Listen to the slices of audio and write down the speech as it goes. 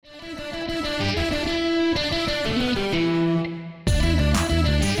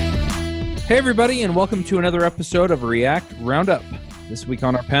Hey, everybody, and welcome to another episode of React Roundup. This week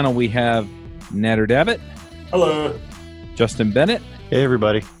on our panel, we have Nader Dabit. Hello. Justin Bennett. Hey,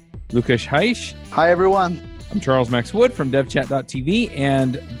 everybody. Lukash Haish. Hi, everyone. I'm Charles Max Wood from devchat.tv,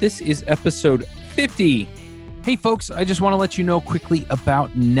 and this is episode 50. Hey, folks, I just want to let you know quickly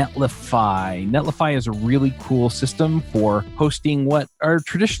about Netlify. Netlify is a really cool system for hosting what are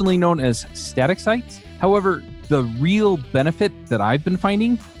traditionally known as static sites. However, the real benefit that I've been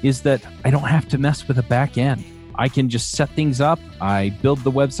finding is that I don't have to mess with a back end. I can just set things up. I build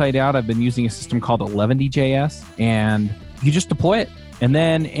the website out. I've been using a system called 11DJS, and you just deploy it. And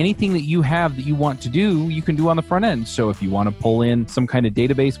then anything that you have that you want to do, you can do on the front end. So if you want to pull in some kind of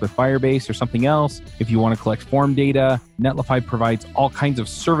database with Firebase or something else, if you want to collect form data, Netlify provides all kinds of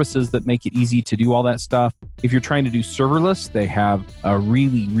services that make it easy to do all that stuff. If you're trying to do serverless, they have a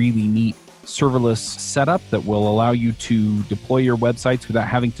really, really neat serverless setup that will allow you to deploy your websites without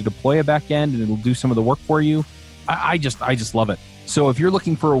having to deploy a backend, and it'll do some of the work for you. I just love it. So if you're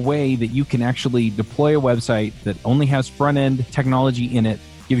looking for a way that you can actually deploy a website that only has front-end technology in it,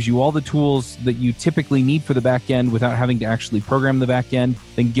 gives you all the tools that you typically need for the backend without having to actually program the backend,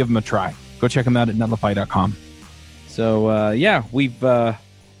 then give them a try. Go check them out at netlify.com. So we've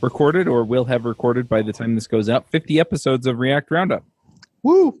recorded, or will have recorded by the time this goes out, 50 episodes of React Roundup.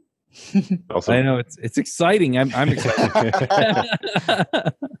 Woo! Awesome. I know it's exciting. I'm excited.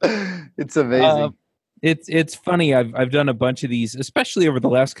 It's amazing. It's funny. I've done a bunch of these, especially over the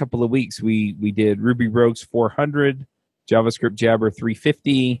last couple of weeks. We did Ruby Rogues 400, JavaScript Jabber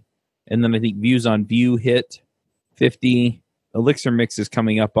 350, and then I think Views on Vue hit 50. Elixir Mix is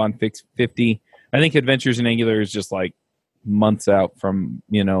coming up on 50. I think Adventures in Angular is just like months out from,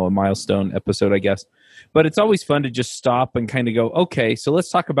 a milestone episode, I guess. But it's always fun to just stop and kind of go, okay, so let's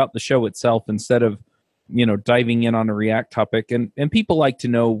talk about the show itself instead of, diving in on a React topic. And people like to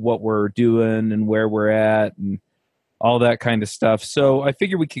know what we're doing and where we're at and all that kind of stuff. So I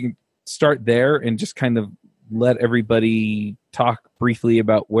figure we can start there and just kind of let everybody talk briefly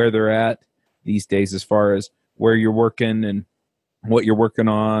about where they're at these days as far as where you're working and what you're working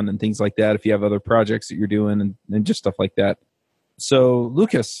on and things like that, if you have other projects that you're doing and just stuff like that. So,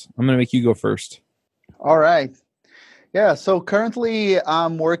 Lucas, I'm going to make you go first. All right. Yeah, so currently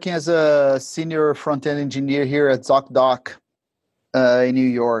I'm working as a senior front-end engineer here at ZocDoc in New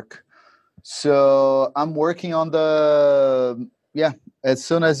York. So I'm working on as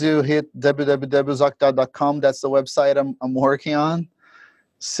soon as you hit www.zocdoc.com, that's the website I'm working on.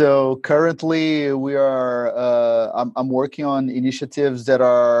 So currently we are, I'm working on initiatives that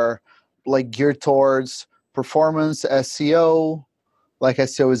are like geared towards performance, SEO. Like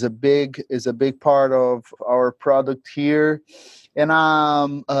SEO is a big part of our product here, and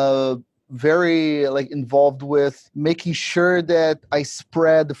I'm very involved with making sure that I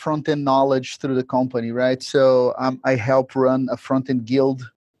spread the front end knowledge through the company, right? So I help run a front end guild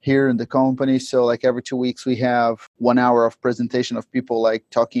here in the company. So every 2 weeks we have 1 hour of presentation of people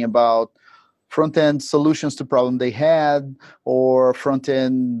talking about front end solutions to problem they had, or front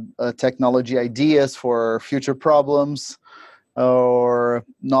end technology ideas for future problems, or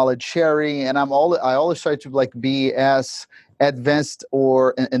knowledge sharing. And I always try to be as advanced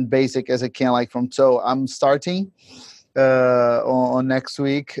and basic as I can. So I'm starting on next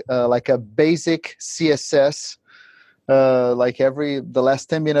week a basic CSS. The last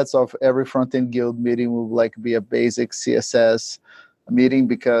 10 minutes of every front-end guild meeting will be a basic CSS meeting,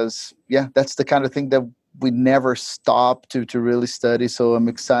 because that's the kind of thing that we never stop to really study. So I'm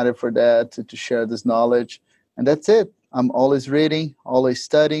excited for that, to share this knowledge. And that's it. I'm always reading, always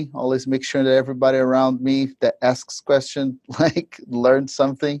studying, always make sure that everybody around me that asks questions learns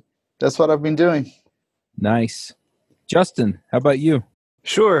something. That's what I've been doing. Nice. Justin, how about you?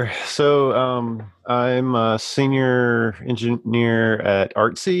 Sure. So I'm a senior engineer at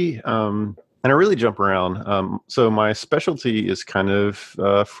Artsy, and I really jump around. So my specialty is kind of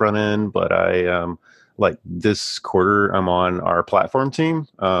front end, but I this quarter I'm on our platform team.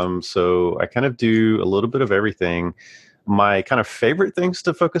 So I kind of do a little bit of everything. My kind of favorite things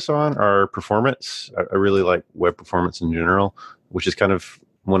to focus on are performance. I really like web performance in general, which is kind of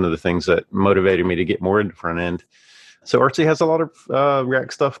one of the things that motivated me to get more into front end. So Artsy has a lot of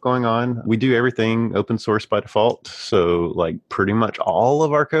React stuff going on. We do everything open source by default. So pretty much all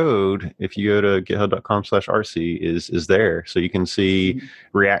of our code, if you go to github.com/Artsy, is there. So you can see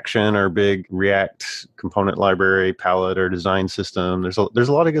Reaction, our big React component library, palette, our design system. There's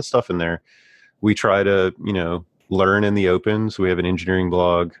a lot of good stuff in there. We try to, learn in the open. So we have an engineering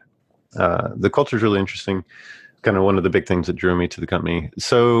blog. The culture is really interesting. Kind of one of the big things that drew me to the company.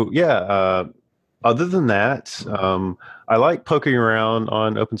 So Other than that, I like poking around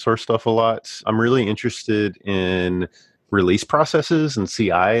on open source stuff a lot. I'm really interested in release processes and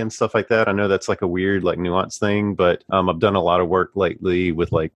CI and stuff like that. I know that's like a weird, like nuanced thing, but I've done a lot of work lately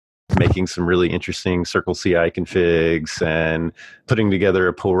with like making some really interesting Circle CI configs and putting together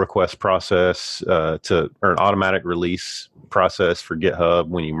a pull request process or an automatic release process for GitHub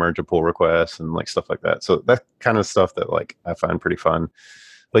when you merge a pull request and like stuff like that. So that kind of stuff that like I find pretty fun.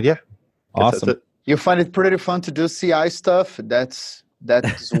 But yeah, Awesome. that's it. You find it pretty fun to do CI stuff? That's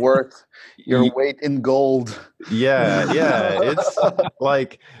worth your weight in gold. Yeah. It's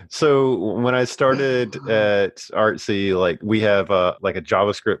like, so when I started at Artsy, like we have like a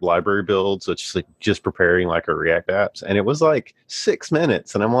JavaScript library build, so it's just like just preparing like a React apps, and it was like 6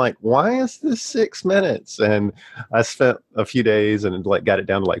 minutes, and I'm like, why is this 6 minutes? And I spent a few days and like got it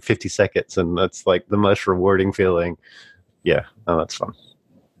down to like 50 seconds, and that's like the most rewarding feeling. Yeah, that's fun.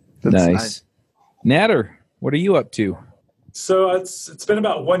 That's Nice. Natter, what are you up to? So it's been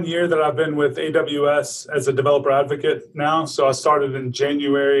about 1 year that I've been with AWS as a developer advocate now. So I started in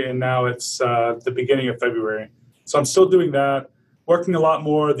January, and now it's the beginning of February. So I'm still doing that, working a lot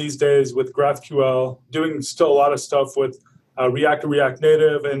more these days with GraphQL, doing still a lot of stuff with React and React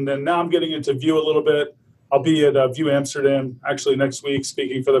Native. And then now I'm getting into Vue a little bit. I'll be at Vue Amsterdam actually next week,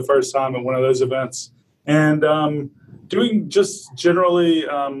 speaking for the first time at one of those events. And doing just generally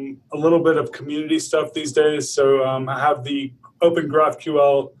a little bit of community stuff these days. So I have the Open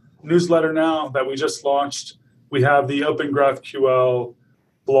GraphQL newsletter now that we just launched. We have the Open GraphQL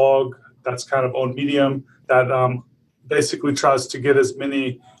blog that's kind of on Medium that basically tries to get as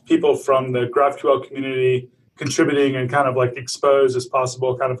many people from the GraphQL community contributing and kind of like exposed as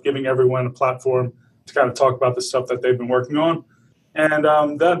possible, kind of giving everyone a platform to kind of talk about the stuff that they've been working on. And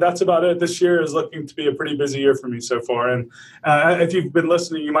that's about it. This year is looking to be a pretty busy year for me so far. And if you've been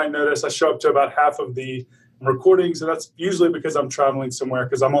listening, you might notice I show up to about half of the recordings, and that's usually because I'm traveling somewhere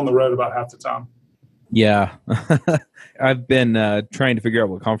because I'm on the road about half the time. Yeah. I've been trying to figure out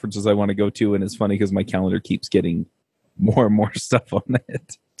what conferences I want to go to, and it's funny because my calendar keeps getting more and more stuff on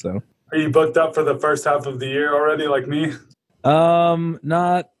it. So, are you booked up for the first half of the year already, like me?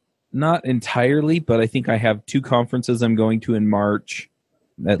 Not entirely, but I think I have 2 conferences I'm going to in March,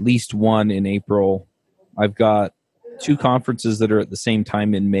 at least one in April. I've got 2 conferences that are at the same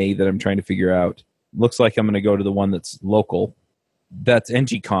time in May that I'm trying to figure out. Looks like I'm going to go to the one that's local. That's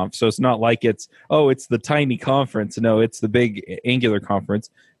NGConf. So it's not like it's the tiny conference. No, it's the big Angular conference.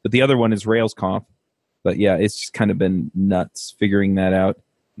 But the other one is RailsConf. But yeah, it's just kind of been nuts figuring that out.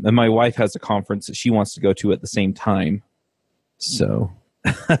 And my wife has a conference that she wants to go to at the same time. So...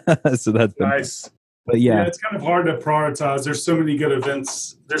 so that's been nice. But yeah, it's kind of hard to prioritize. There's so many good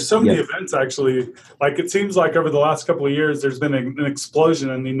events. There's so many events actually. Like it seems like over the last couple of years, there's been an explosion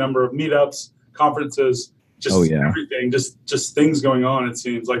in the number of meetups, conferences, just everything, just things going on. It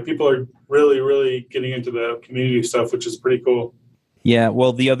seems like people are really, really getting into the community stuff, which is pretty cool. Yeah.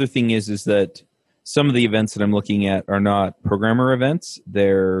 Well, the other thing is that some of the events that I'm looking at are not programmer events.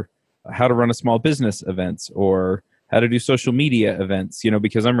 They're how to run a small business events or how to do social media events,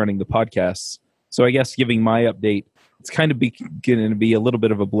 because I'm running the podcasts. So I guess giving my update, it's kind of going to be a little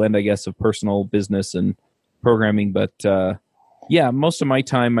bit of a blend, I guess, of personal business and programming. But most of my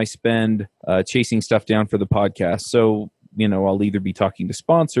time I spend chasing stuff down for the podcast. So, I'll either be talking to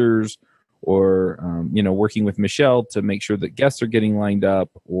sponsors or, working with Michelle to make sure that guests are getting lined up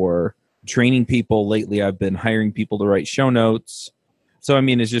or training people. Lately, I've been hiring people to write show notes. So, I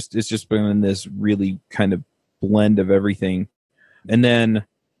mean, it's just been this really kind of blend of everything. And then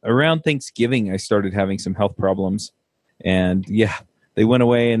around Thanksgiving, I started having some health problems, and they went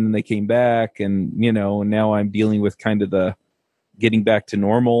away and then they came back, and now I'm dealing with kind of the getting back to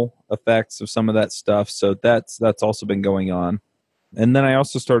normal effects of some of that stuff. So that's also been going on. And then I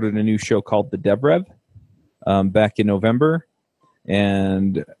also started a new show called The DevRev back in November,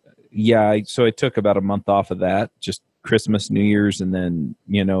 and so I took about a month off of that, just Christmas, New Year's, and then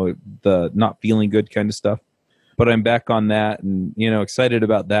the not feeling good kind of stuff. But I'm back on that and, excited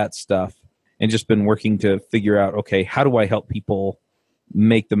about that stuff and just been working to figure out, okay, how do I help people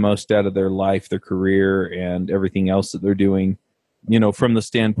make the most out of their life, their career, and everything else that they're doing, from the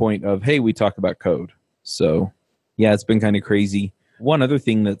standpoint of, hey, we talk about code. So, it's been kind of crazy. One other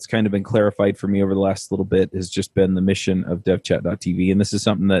thing that's kind of been clarified for me over the last little bit has just been the mission of devchat.tv. And this is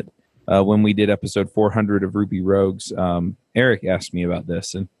something that when we did episode 400 of Ruby Rogues, Eric asked me about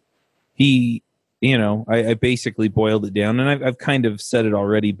this. And he... I basically boiled it down, and I've kind of said it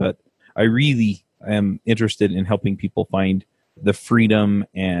already, but I really am interested in helping people find the freedom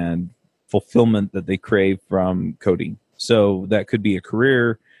and fulfillment that they crave from coding. So that could be a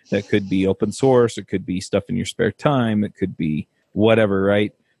career, That could be open source. It could be stuff in your spare time. It could be whatever,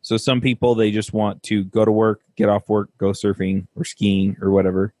 right? So some people, they just want to go to work, get off work, go surfing or skiing or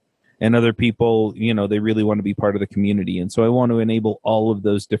whatever. And other people, they really want to be part of the community. And so I want to enable all of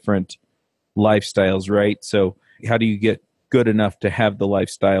those different lifestyles, right? So how do you get good enough to have the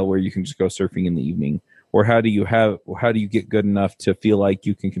lifestyle where you can just go surfing in the evening? Or how do you get good enough to feel like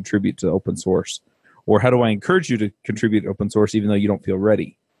you can contribute to open source? Or how do I encourage you to contribute to open source even though you don't feel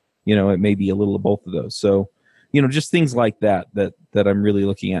ready? It may be a little of both of those. So, just things like that I'm really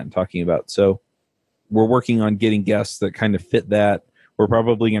looking at and talking about. So we're working on getting guests that kind of fit that. We're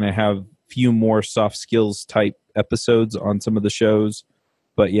probably going to have a few more soft skills type episodes on some of the shows.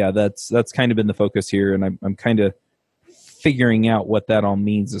 But yeah, that's kind of been the focus here. And I'm kind of figuring out what that all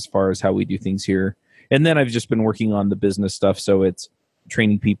means as far as how we do things here. And then I've just been working on the business stuff. So it's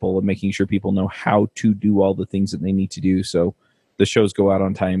training people and making sure people know how to do all the things that they need to do. So the shows go out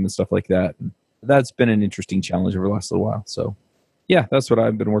on time and stuff like that. And that's been an interesting challenge over the last little while. So yeah, that's what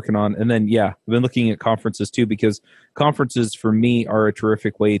I've been working on. And then, I've been looking at conferences too, because conferences for me are a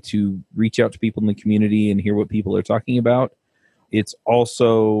terrific way to reach out to people in the community and hear what people are talking about. It's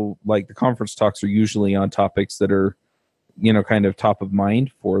also like the conference talks are usually on topics that are, kind of top of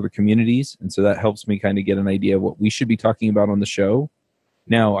mind for the communities. And so that helps me kind of get an idea of what we should be talking about on the show.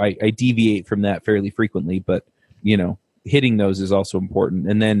 Now, I deviate from that fairly frequently, but, hitting those is also important.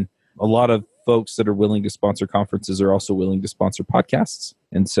 And then a lot of folks that are willing to sponsor conferences are also willing to sponsor podcasts.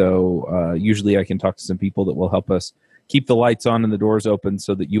 And so usually I can talk to some people that will help us keep the lights on and the doors open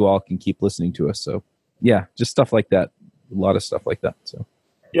so that you all can keep listening to us. So yeah, just stuff like that. A lot of stuff like that. So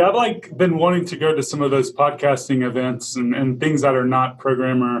yeah, I've been wanting to go to some of those podcasting events and things that are not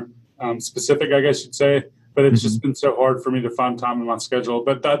programmer specific, I guess you'd say. But it's just been so hard for me to find time in my schedule.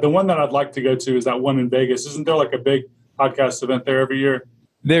 But the one that I'd like to go to is that one in Vegas. Isn't there like a big podcast event there every year?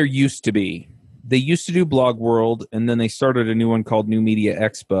 There used to be. They used to do Blog World, and then they started a new one called New Media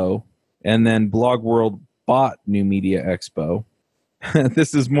Expo. And then Blog World bought New Media Expo.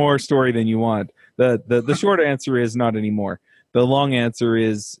 This is more story than you want. The short answer is not anymore. The long answer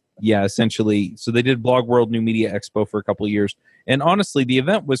is, essentially. So they did Blog World New Media Expo for a couple of years. And honestly, the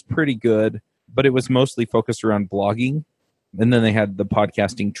event was pretty good, but it was mostly focused around blogging. And then they had the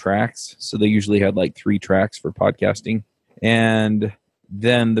podcasting tracks. So they usually had like 3 tracks for podcasting. And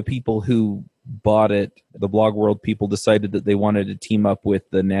then the people who bought it, the Blog World people, decided that they wanted to team up with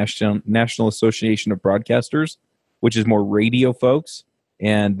the National Association of Broadcasters, which is more radio folks.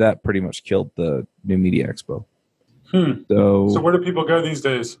 And that pretty much killed the New Media Expo. So where do people go these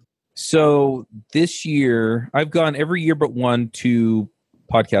days? So this year, I've gone every year but one to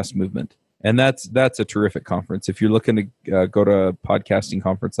Podcast Movement. And that's a terrific conference. If you're looking to go to a podcasting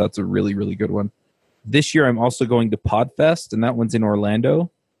conference, that's a really, really good one. This year, I'm also going to PodFest, and that one's in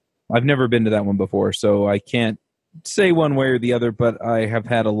Orlando. I've never been to that one before, so I can't say one way or the other, but I have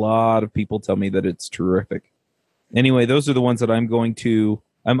had a lot of people tell me that it's terrific. Anyway, those are the ones that I'm going to.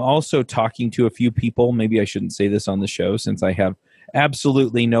 I'm also talking to a few people. Maybe I shouldn't say this on the show since I have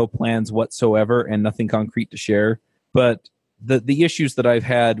absolutely no plans whatsoever and nothing concrete to share. But the issues that I've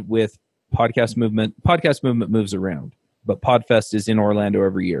had with Podcast Movement moves around, but PodFest is in Orlando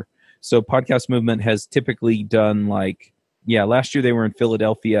every year. So Podcast Movement has typically done last year they were in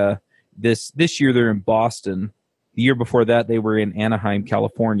Philadelphia. This year they're in Boston. The year before that they were in Anaheim,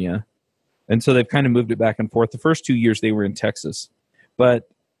 California. And so they've kind of moved it back and forth. The first 2 years they were in Texas. But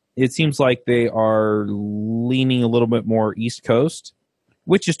it seems like they are leaning a little bit more East Coast,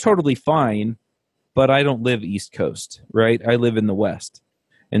 which is totally fine, but I don't live East Coast, right? I live in the West.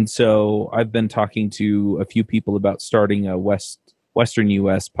 And so I've been talking to a few people about starting a Western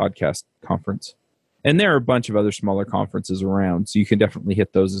U.S. podcast conference. And there are a bunch of other smaller conferences around, so you can definitely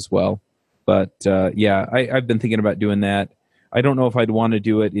hit those as well. But I've been thinking about doing that. I don't know if I'd want to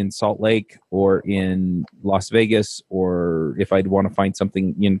do it in Salt Lake or in Las Vegas, or if I'd want to find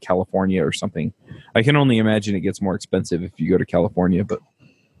something in California or something. I can only imagine it gets more expensive if you go to California, but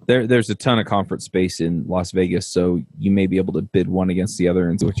there's a ton of conference space in Las Vegas, so you may be able to bid one against the other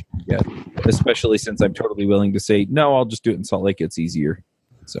and see what you can get, especially since I'm totally willing to say, no, I'll just do it in Salt Lake. It's easier.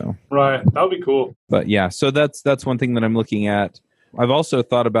 So right. That would be cool. But yeah, so that's one thing that I'm looking at. I've also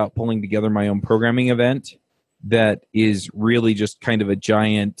thought about pulling together my own programming event that is really just kind of a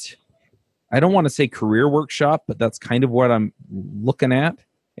giant, I don't want to say career workshop, but that's kind of what I'm looking at.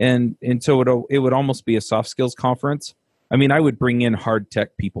 And so it would almost be a soft skills conference. I mean, I would bring in hard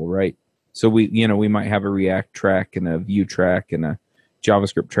tech people, right? So we might have a React track and a Vue track and a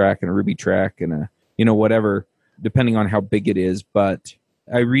JavaScript track and a Ruby track and a, whatever, depending on how big it is. But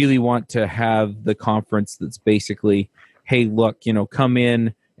I really want to have the conference that's basically, hey, look, come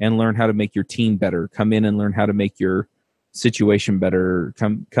in and learn how to make your team better. Come in and learn how to make your situation better.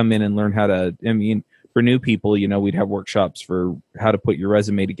 Come in and learn how to, I mean, for new people, we'd have workshops for how to put your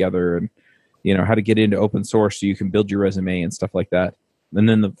resume together and, how to get into open source so you can build your resume and stuff like that. And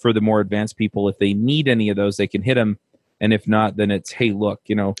then for the more advanced people, if they need any of those, they can hit them. And if not, then it's, hey, look,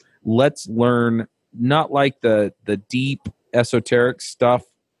 let's learn, not like the deep esoteric stuff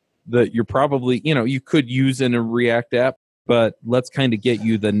that you're probably, you could use in a React app, but let's kind of get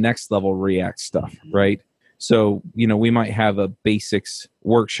you the next level React stuff, right? So, we might have a basics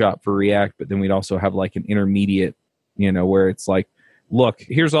workshop for React, but then we'd also have like an intermediate, where it's like, look,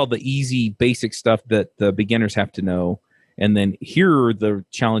 here's all the easy basic stuff that the beginners have to know. And then here are the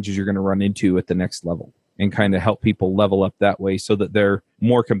challenges you're going to run into at the next level, and kind of help people level up that way so that they're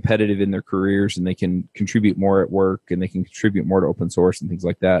more competitive in their careers and they can contribute more at work and they can contribute more to open source and things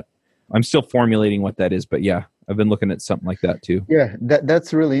like that. I'm still formulating what that is, but yeah, I've been looking at something like that too. Yeah,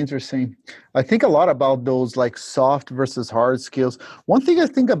 that's really interesting. I think a lot about those like soft versus hard skills. One thing I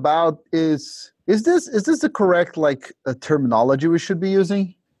think about is this the correct like terminology we should be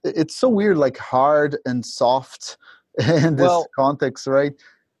using? It's so weird, like hard and soft in this context, right?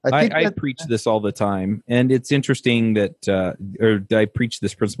 I preach this all the time, and it's interesting that, or I preach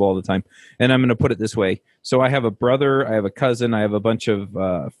this principle all the time, and I'm going to put it this way. So I have a brother, I have a cousin, I have a bunch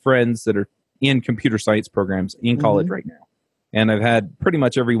of friends that are in computer science programs in college right now. And I've had pretty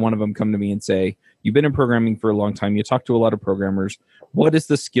much every one of them come to me and say, you've been in programming for a long time, you talk to a lot of programmers, what is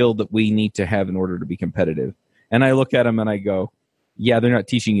the skill that we need to have in order to be competitive? And I look at them and I go, yeah, they're not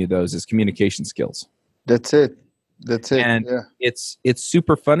teaching you those, it's communication skills. That's it. And it's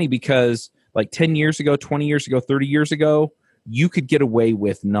super funny because like 10 years ago, 20 years ago, 30 years ago, you could get away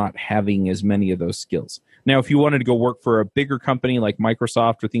with not having as many of those skills. Now, if you wanted to go work for a bigger company like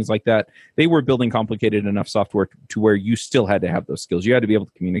Microsoft or things like that, they were building complicated enough software to where you still had to have those skills. You had to be able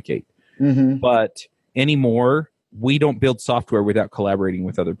to communicate. But anymore, we don't build software without collaborating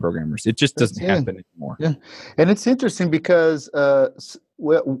with other programmers. It just doesn't happen anymore. Yeah, and it's interesting because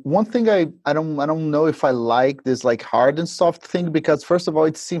one thing I don't know if I like this like hard and soft thing, because first of all,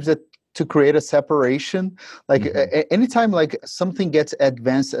 it seems that to create a separation, like anytime like something gets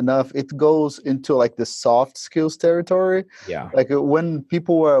advanced enough, it goes into like the soft skills territory. Yeah. Like when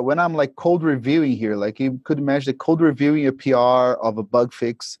I'm like code reviewing here, like you could imagine that code reviewing a PR of a bug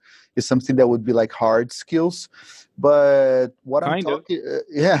fix is something that would be like hard skills. But what I'm talking,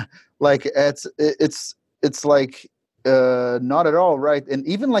 like it's like not at all, right? And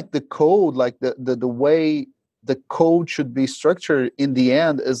even like the code, like the way the code should be structured in the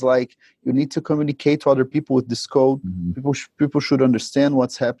end is like you need to communicate to other people with this code. People should understand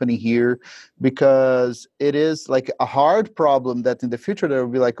what's happening here, because it is like a hard problem that in the future there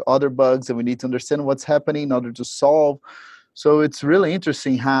will be like other bugs and we need to understand what's happening in order to solve. So it's really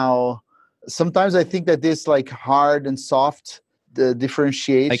interesting how sometimes I think that this like hard and soft the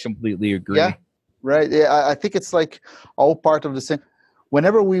differentiation. I completely agree. Yeah, right. Yeah, I think it's like all part of the same.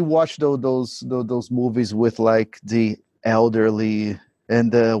 Whenever we watch those movies with like the elderly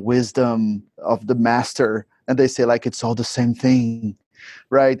and the wisdom of the master, and they say like it's all the same thing,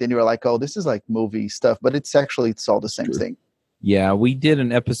 right? And you're like, oh, this is like movie stuff, but it's all the same thing. Yeah, we did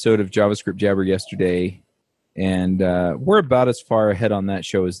an episode of JavaScript Jabber yesterday, and we're about as far ahead on that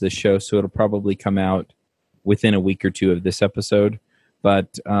show as this show, so it'll probably come out within a week or two of this episode.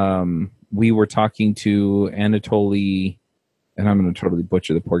 But we were talking to Anatoly, and I'm going to totally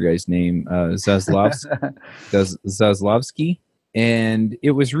butcher the poor guy's name, Zaslavsky. And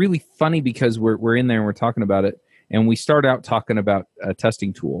it was really funny because we're in there and we're talking about it. And we start out talking about a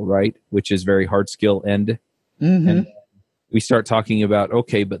testing tool, right? Which is very hard skill end. And we start talking about,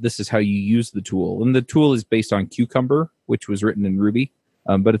 okay, but this is how you use the tool. And the tool is based on Cucumber, which was written in Ruby.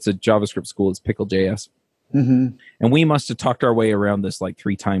 But it's a JavaScript school. It's Pickle.js. And we must have talked our way around this like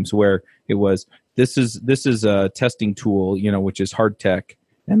 3 times, where it was, this is a testing tool, which is hard tech,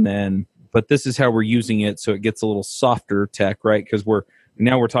 but this is how we're using it, so it gets a little softer tech, right? Because we're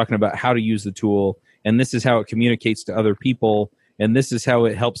talking about how to use the tool, and this is how it communicates to other people, and this is how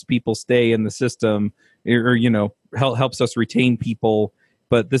it helps people stay in the system, or helps us retain people.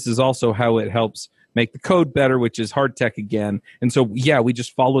 But this is also how it helps make the code better, which is hard tech again. And so, we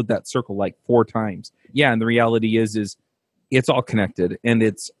just followed that circle like 4 times. Yeah, and the reality is it's all connected and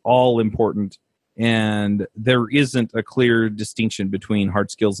it's all important. And there isn't a clear distinction between hard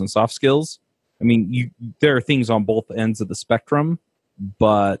skills and soft skills. I mean, there are things on both ends of the spectrum,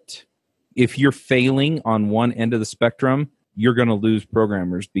 but if you're failing on one end of the spectrum, you're going to lose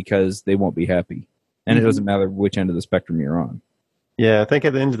programmers because they won't be happy. And it doesn't matter which end of the spectrum you're on. Yeah, I think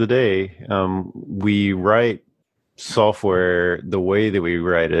at the end of the day, we write software, the way that we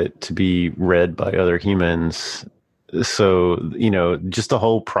write it, to be read by other humans. So, just the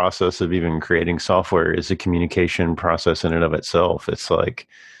whole process of even creating software is a communication process in and of itself. It's like,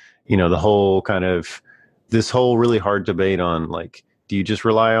 the whole kind of this whole really hard debate on like, do you just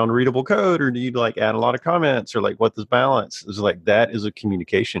rely on readable code, or do you like add a lot of comments, or like what this balance is like? That is a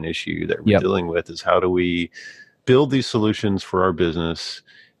communication issue that we're dealing with, is how do we build these solutions for our business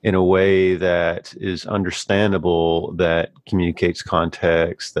in a way that is understandable, that communicates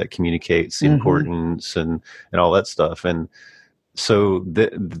context, that communicates importance and all that stuff. And so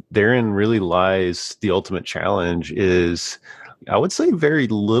therein really lies the ultimate challenge. Is, I would say, very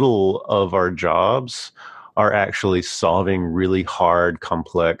little of our jobs are actually solving really hard,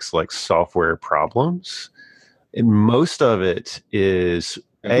 complex, like software problems. And most of it is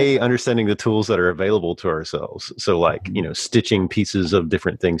understanding the tools that are available to ourselves. So like, stitching pieces of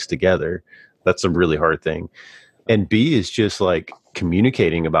different things together, that's a really hard thing. And B is just like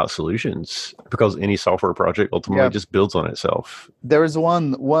communicating about solutions, because any software project ultimately just builds on itself. There is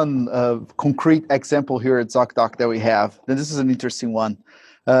one concrete example here at ZocDoc that we have. And this is an interesting one.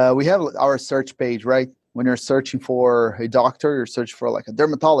 We have our search page, right? When you're searching for a doctor, you're searching for like a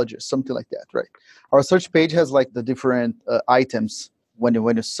dermatologist, something like that, right? Our search page has like the different items when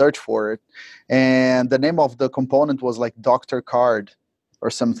you search for it. And the name of the component was like doctor card or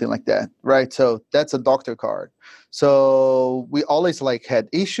something like that, right? So that's a doctor card. So we always like had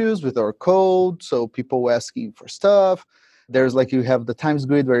issues with our code. So people were asking for stuff. There's like, you have the times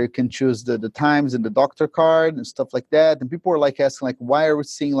grid where you can choose the times in the doctor card and stuff like that. And people were like asking like, why are we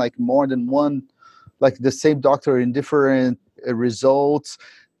seeing like more than one, like the same doctor in different results?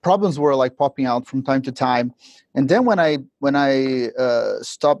 Problems were like popping out from time to time. And then when I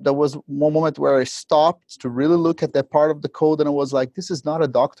stopped, there was one moment where I stopped to really look at that part of the code, and I was like, this is not a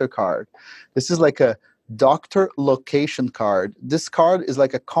doctor card. This is like a doctor location card. This card is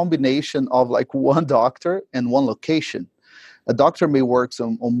like a combination of like one doctor and one location. A doctor may work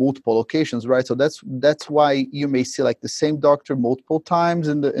on multiple locations, right? So that's why you may see like the same doctor multiple times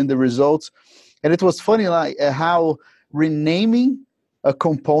in the results. And it was funny like how renaming a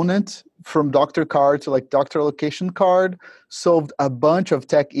component from doctor card to like doctor location card solved a bunch of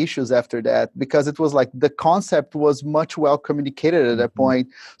tech issues after that, because it was like the concept was much well communicated at that point.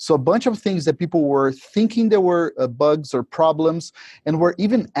 So a bunch of things that people were thinking there were bugs or problems and were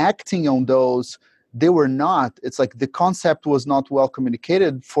even acting on those, they were not. It's like the concept was not well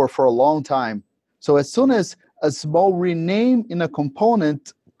communicated for a long time. So as soon as a small rename in a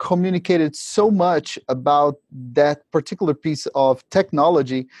component communicated so much about that particular piece of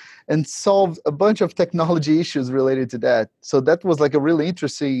technology and solved a bunch of technology issues related to that. So that was like a really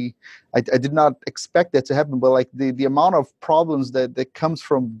interesting, I did not expect that to happen, but like the amount of problems that comes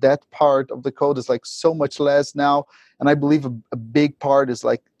from that part of the code is like so much less now. And I believe a big part is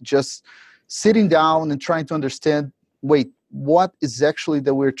like just sitting down and trying to understand, wait, what is actually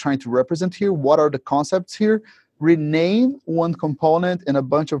that we're trying to represent here? What are the concepts here? Rename one component and a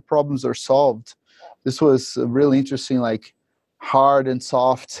bunch of problems are solved. This was a really interesting, like hard and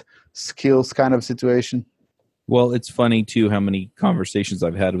soft skills kind of situation. Well, it's funny too how many conversations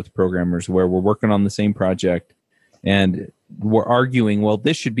I've had with programmers where we're working on the same project and we're arguing, well,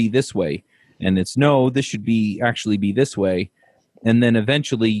 this should be this way. And it's no, this should actually be this way. And then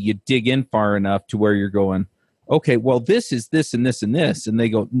eventually you dig in far enough to where you're going, okay, well, this is this and this and this. And they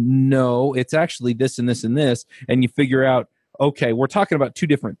go, no, it's actually this and this and this. And you figure out, okay, we're talking about two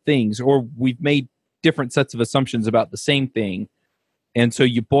different things, or we've made different sets of assumptions about the same thing. And so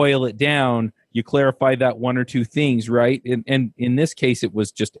you boil it down, you clarify that one or two things, right? And in this case, it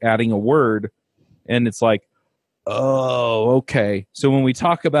was just adding a word. And it's like, oh, okay. So when we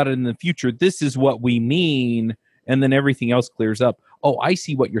talk about it in the future, this is what we mean. And then everything else clears up. Oh, I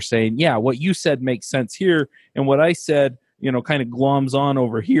see what you're saying. Yeah, what you said makes sense here. And what I said, kind of gloms on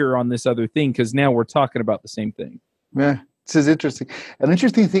over here on this other thing, because now we're talking about the same thing. Yeah, this is interesting. An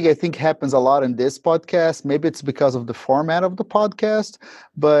interesting thing I think happens a lot in this podcast. Maybe it's because of the format of the podcast,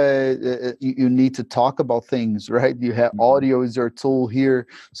 but you need to talk about things, right? You have audio is your tool here.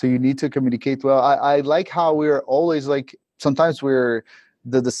 So you need to communicate well. I like how we're always like, sometimes we're,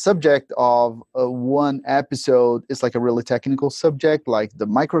 the subject of one episode is like a really technical subject, like the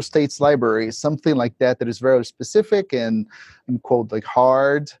microstates library, something like that is very specific and quote like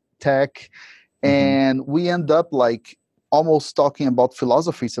hard tech. And we end up like almost talking about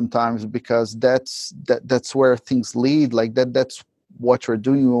philosophy sometimes, because that's where things lead. Like that's what you're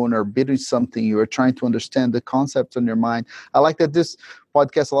doing when you're building something. You are trying to understand the concepts in your mind. I like that this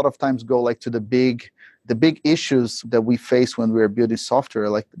podcast a lot of times go like to the big the big issues that we face when we're building software,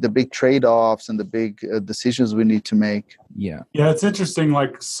 like the big trade-offs and the big decisions we need to make. Yeah. Yeah, it's interesting.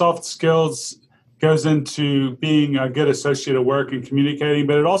 Like soft skills goes into being a good associate at work and communicating,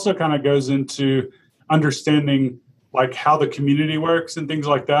 but it also kind of goes into understanding like how the community works and things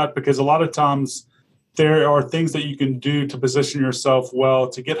like that, because a lot of times there are things that you can do to position yourself well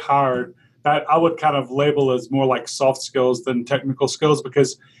to get hired that I would kind of label as more like soft skills than technical skills,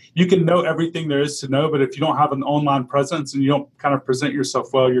 because you can know everything there is to know, but if you don't have an online presence and you don't kind of present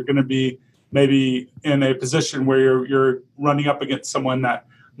yourself well, you're going to be maybe in a position where you're running up against someone that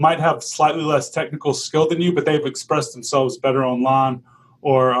might have slightly less technical skill than you, but they've expressed themselves better online,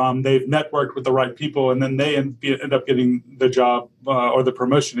 or they've networked with the right people, and then they end up getting the job or the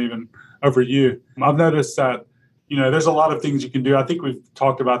promotion even over you. I've noticed that, there's a lot of things you can do. I think we've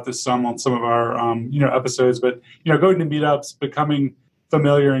talked about this some on some of our, episodes, but, going to meetups, becoming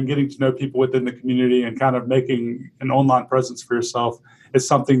familiar and getting to know people within the community and kind of making an online presence for yourself is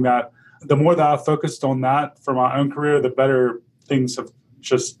something that the more that I've focused on that for my own career, the better things have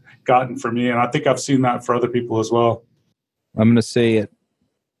just gotten for me. And I think I've seen that for other people as well. I'm going to say it,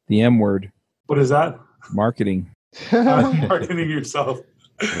 the M word. What is that? Marketing. Marketing yourself.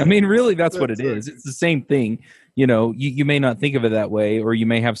 I mean, really, that's what it is. It's the same thing. You may not think of it that way, or you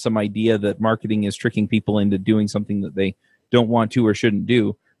may have some idea that marketing is tricking people into doing something that they don't want to or shouldn't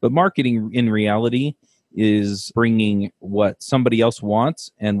do. But marketing in reality is bringing what somebody else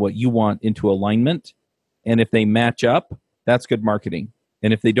wants and what you want into alignment. And if they match up, that's good marketing.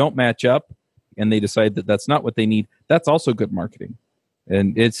 And if they don't match up and they decide that that's not what they need, that's also good marketing.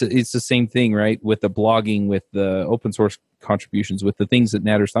 And it's the same thing, right? With the blogging, with the open source contributions, with the things that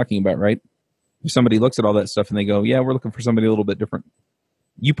Natter's talking about, right? If somebody looks at all that stuff and they go, yeah, we're looking for somebody a little bit different,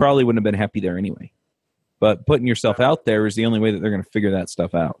 you probably wouldn't have been happy there anyway. But putting yourself out there is the only way that they're going to figure that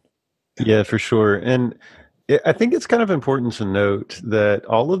stuff out. Yeah, for sure. And I think it's kind of important to note that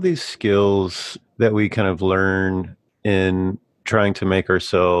all of these skills that we kind of learn in trying to make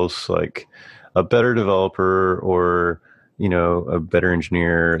ourselves like a better developer or, a better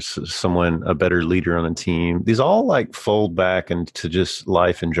engineer, a better leader on a team, these all like fold back into just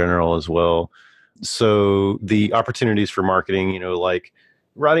life in general as well. So the opportunities for marketing, like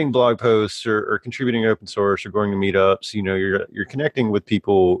writing blog posts or contributing open source or going to meetups, you're connecting with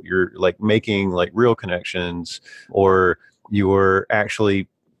people, you're like making like real connections, or you're actually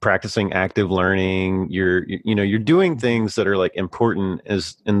practicing active learning. You're doing things that are like important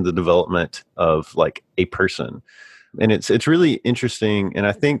as in the development of like a person. And it's really interesting. And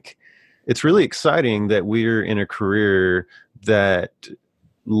I think it's really exciting that we're in a career that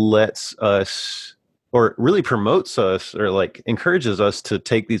lets us or really promotes us or like encourages us to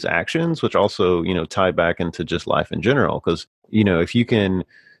take these actions, which also, tie back into just life in general. Because, if you can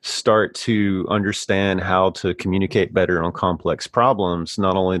start to understand how to communicate better on complex problems,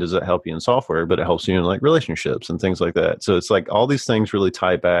 not only does it help you in software, but it helps you in like relationships and things like that. So it's like all these things really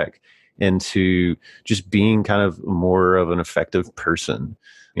tie back into just being kind of more of an effective person.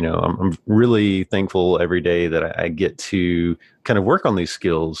 I'm really thankful every day that I get to kind of work on these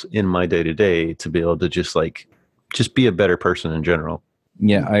skills in my day to day to be able to just be a better person in general.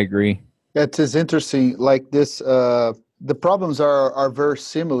 Yeah, I agree. It is interesting. Like this, the problems are very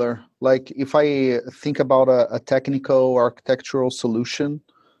similar. Like if I think about a technical architectural solution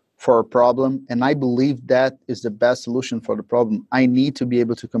for a problem, and I believe that is the best solution for the problem, I need to be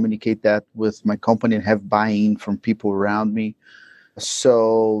able to communicate that with my company and have buy-in from people around me.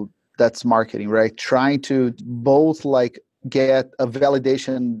 So that's marketing, right? Trying to both like get a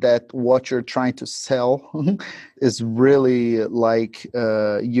validation that what you're trying to sell is really like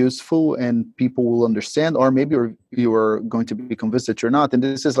useful and people will understand, or maybe you are going to be convinced that you're not. And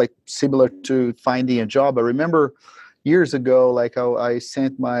this is like similar to finding a job. I remember years ago, like I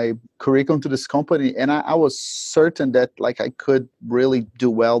sent my curriculum to this company and I was certain that like I could really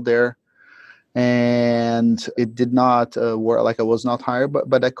do well there. And it did not work, like I was not hired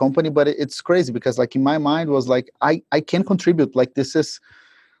by that company. But it's crazy because like in my mind was like, I can contribute. Like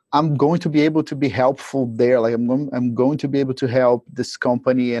I'm going to be able to be helpful there. Like I'm going to be able to help this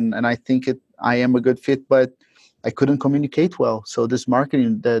company. And I think I am a good fit, but I couldn't communicate well. So this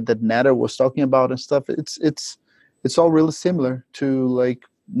marketing that Natter was talking about and stuff, it's all really similar to like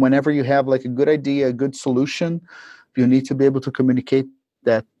whenever you have like a good idea, a good solution, you need to be able to communicate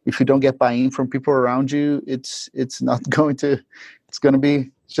that. If you don't get buy-in from people around you, it's going to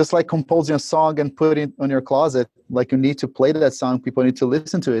be just like composing a song and putting it on your closet. Like you need to play that song, people need to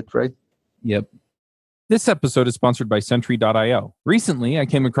listen to it, right? Yep. This episode is sponsored by Sentry.io. Recently, I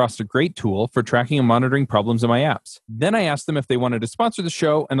came across a great tool for tracking and monitoring problems in my apps. Then I asked them if they wanted to sponsor the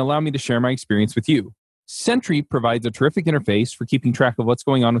show and allow me to share my experience with you. Sentry provides a terrific interface for keeping track of what's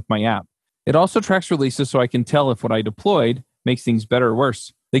going on with my app. It also tracks releases so I can tell if what I deployed makes things better or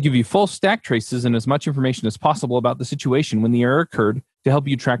worse. They give you full stack traces and as much information as possible about the situation when the error occurred to help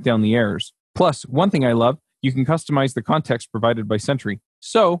you track down the errors. Plus, one thing I love, you can customize the context provided by Sentry.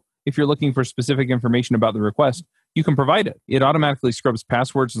 So, if you're looking for specific information about the request, you can provide it. It automatically scrubs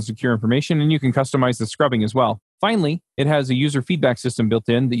passwords and secure information, and you can customize the scrubbing as well. Finally, it has a user feedback system built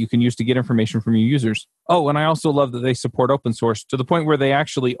in that you can use to get information from your users. Oh, and I also love that they support open source to the point where they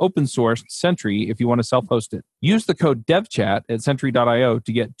actually open source Sentry if you want to self-host it. Use the code devchat at Sentry.io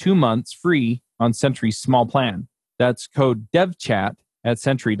to get 2 months free on Sentry's small plan. That's code devchat at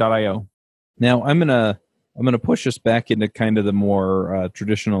Sentry.io. Now, I'm gonna push us back into kind of the more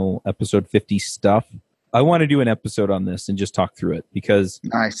traditional episode 50 stuff. I want to do an episode on this and just talk through it because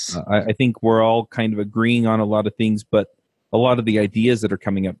Nice. I think we're all kind of agreeing on a lot of things, but a lot of the ideas that are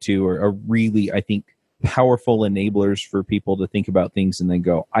coming up too are really, I think, powerful enablers for people to think about things and then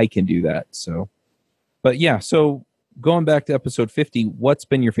go, I can do that. So, but yeah, so going back to episode 50, what's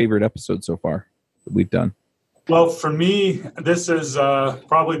been your favorite episode so far that we've done? Well, for me, this is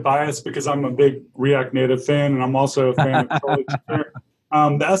probably biased because I'm a big React Native fan, and I'm also a fan of Charlie Cheever.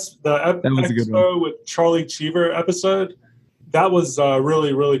 That's the Expo with Charlie Cheever episode. That was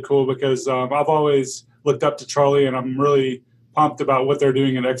really, really cool because I've always looked up to Charlie, and I'm really pumped about what they're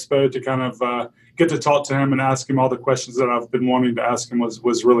doing at Expo to kind of get to talk to him and ask him all the questions that I've been wanting to ask him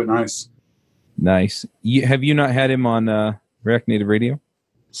was really nice. Nice. Have you not had him on React Native Radio?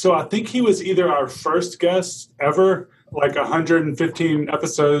 So I think he was either our first guest ever, like 115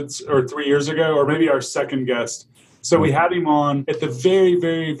 episodes or 3 years ago, or maybe our second guest. So we had him on at the very,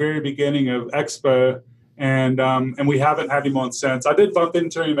 very, very beginning of Expo, and we haven't had him on since. I did bump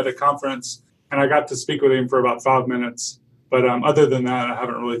into him at a conference, and I got to speak with him for about 5 minutes. But other than that, I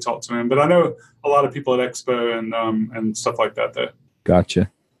haven't really talked to him. But I know a lot of people at Expo and stuff like that, though.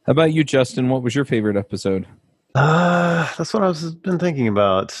 Gotcha. How about you, Justin? What was your favorite episode? That's what I've been thinking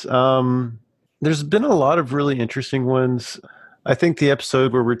about. There's been a lot of really interesting ones. I think the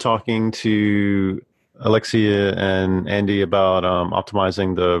episode where we're talking to Alexia and Andy about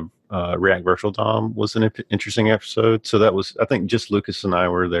optimizing the React Virtual DOM was an interesting episode. So that was, I think, just Lucas and I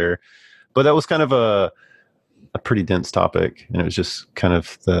were there. But that was kind of a pretty dense topic, and it was just kind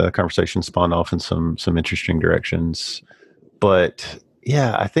of the conversation spawned off in some interesting directions. But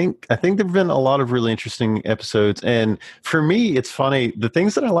yeah, I think there've been a lot of really interesting episodes, and for me, it's funny. The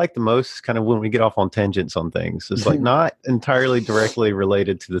things that I like the most is kind of when we get off on tangents on things. It's like not entirely directly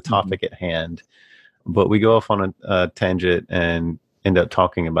related to the topic at hand, but we go off on a tangent and end up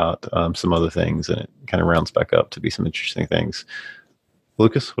talking about some other things, and it kind of rounds back up to be some interesting things.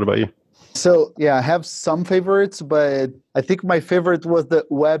 Lucas, what about you? So yeah, I have some favorites, but I think my favorite was the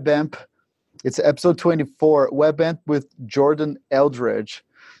WebAmp. It's episode 24, WebAmp with Jordan Eldredge.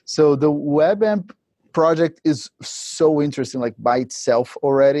 So the WebAmp project is so interesting, like by itself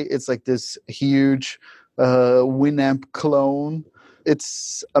already. It's like this huge Winamp clone.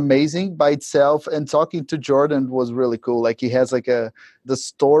 It's amazing by itself. And talking to Jordan was really cool. Like he has like the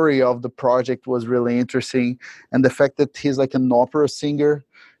story of the project was really interesting. And the fact that he's like an opera singer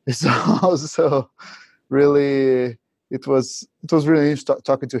is also really... It was really interesting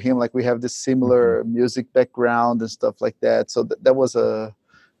talking to him. Like we have this similar music background and stuff like that. So that was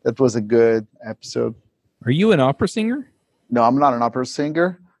a good episode. Are you an opera singer? No, I'm not an opera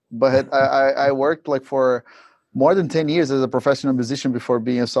singer, but I worked like for more than 10 years as a professional musician before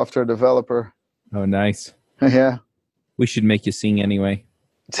being a software developer. Oh, nice. Yeah. We should make you sing anyway.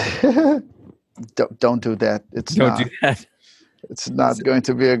 Don't do that. Don't do that. It's not going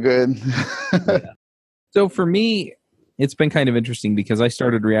to be a good. Yeah. So for me, it's been kind of interesting because I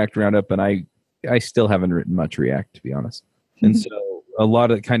started React Roundup and I still haven't written much React, to be honest. And so a lot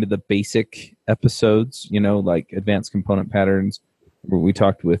of kind of the basic episodes, like advanced component patterns, where we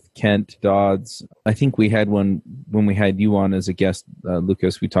talked with Kent Dodds. I think we had one when we had you on as a guest,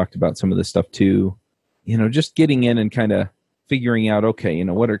 Lucas. We talked about some of this stuff too. Just getting in and kind of figuring out, okay,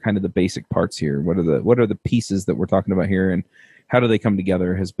 what are kind of the basic parts here? What are the pieces that we're talking about here, and how do they come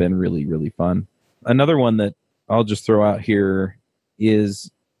together has been really, really fun. Another one that I'll just throw out here is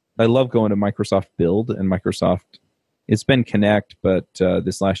I love going to Microsoft Build and Microsoft. It's been Connect, but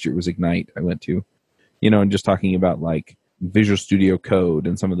this last year it was Ignite I went to, and just talking about like Visual Studio Code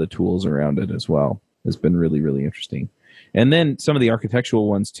and some of the tools around it as well has been really, really interesting. And then some of the architectural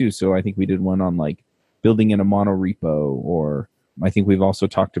ones too. So I think we did one on like building in a monorepo, or I think we've also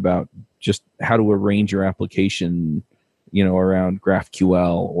talked about just how to arrange your application, around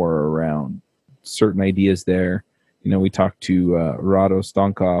GraphQL or around certain ideas there. We talked to Rado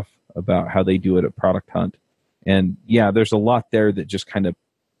Stankoff about how they do it at Product Hunt. And yeah, there's a lot there that just kind of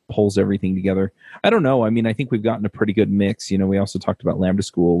pulls everything together. I don't know. I mean, I think we've gotten a pretty good mix. We also talked about Lambda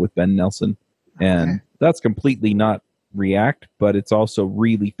School with Ben Nelson, and that's completely not React, but it's also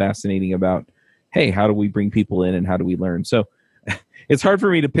really fascinating about, hey, how do we bring people in and how do we learn? So it's hard for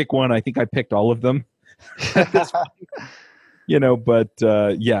me to pick one. I think I picked all of them at this point. But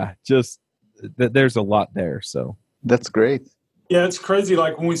just there's a lot there. So that's great. Yeah, it's crazy.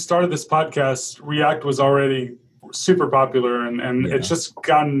 Like when we started this podcast, React was already super popular, and it's just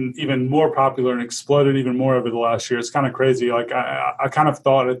gotten even more popular and exploded even more over the last year. It's kind of crazy. Like I kind of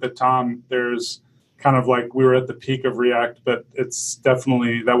thought at the time there's kind of like we were at the peak of React, but it's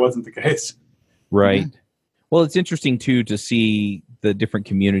definitely that wasn't the case. Right. Mm-hmm. Well, it's interesting too to see the different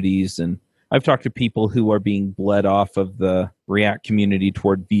communities, and I've talked to people who are being bled off of the React community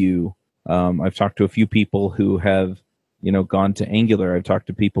toward Vue. I've talked to a few people who have gone to Angular. I've talked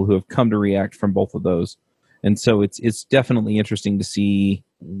to people who have come to React from both of those. And so it's definitely interesting to see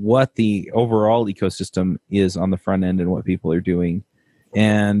what the overall ecosystem is on the front end and what people are doing.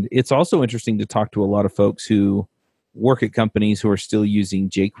 And it's also interesting to talk to a lot of folks who work at companies who are still using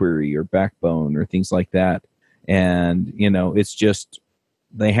jQuery or Backbone or things like that. And, it's just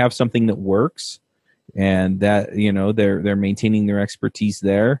they have something that works, and that, they're maintaining their expertise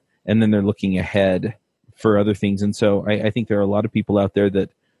there, and then they're looking ahead for other things. And so I think there are a lot of people out there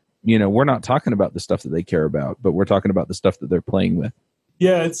that, we're not talking about the stuff that they care about, but we're talking about the stuff that they're playing with.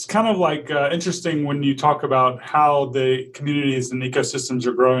 Yeah, it's kind of like interesting when you talk about how the communities and ecosystems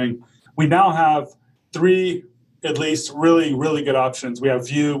are growing. We now have 3, at least, really, really good options. We have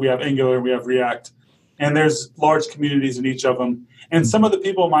Vue, we have Angular, we have React, and there's large communities in each of them. And some of the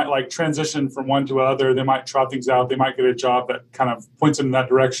people might like transition from one to other. They might try things out. They might get a job that kind of points them in that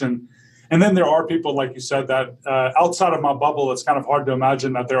direction. And then there are people, like you said, that outside of my bubble, it's kind of hard to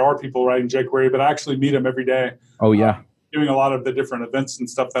imagine that there are people writing jQuery, but I actually meet them every day. Oh, yeah. Doing a lot of the different events and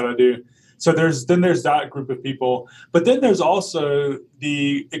stuff that I do. So there's that group of people. But then there's also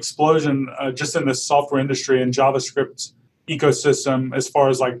the explosion just in the software industry and JavaScript ecosystem as far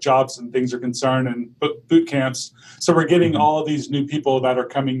as like jobs and things are concerned, and boot camps. So we're getting all of these new people that are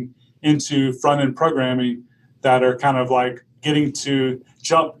coming into front-end programming that are kind of like getting to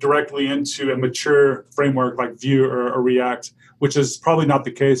jump directly into a mature framework like Vue or React, which is probably not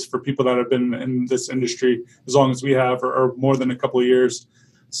the case for people that have been in this industry as long as we have, or more than a couple of years.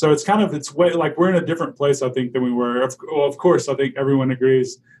 So it's way like we're in a different place, I think, than we were. Of course, I think everyone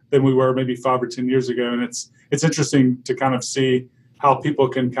agrees than we were maybe 5 or 10 years ago. And it's interesting to kind of see how people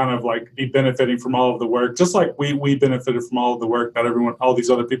can kind of like be benefiting from all of the work, just like we benefited from all of the work that all these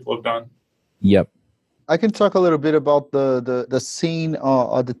other people have done. Yep. I can talk a little bit about the scene,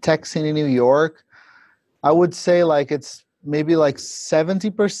 the tech scene in New York. I would say like it's maybe like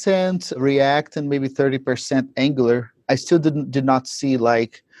 70% React and maybe 30% Angular. I still did not see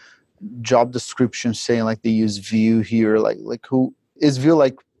like job descriptions saying like they use Vue here. Like who is Vue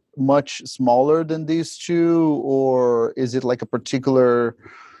like much smaller than these two, or is it like a particular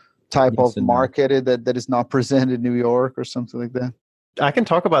type of market that is not present in New York or something like that? I can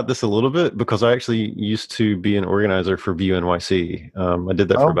talk about this a little bit because I actually used to be an organizer for Vue NYC. I did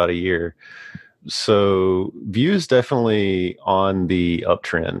that for about a year. So Vue is definitely on the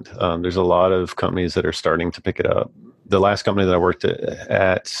uptrend. There's a lot of companies that are starting to pick it up. The last company that I worked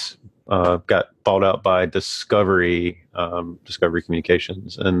at got bought out by Discovery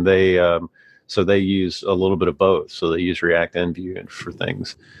Communications, and they use a little bit of both. So they use React and Vue for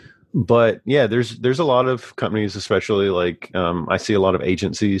things. But yeah, there's a lot of companies, especially like I see a lot of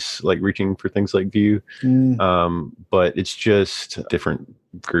agencies like reaching for things like Vue, but it's just different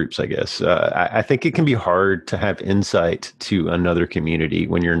groups, I guess. I think it can be hard to have insight to another community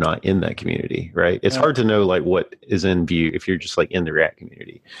when you're not in that community, right? It's hard to know like what is in Vue if you're just like in the React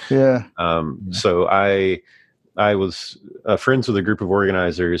community. Yeah. So I was friends with a group of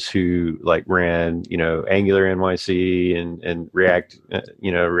organizers who like ran, Angular NYC and React,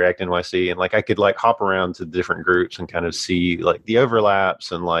 React NYC. And like, I could like hop around to different groups and kind of see like the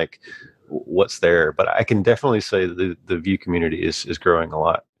overlaps and like what's there. But I can definitely say that the Vue community is growing a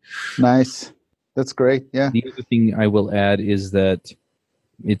lot. Nice. That's great. Yeah. The other thing I will add is that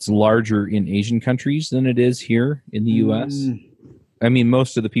it's larger in Asian countries than it is here in the US. I mean,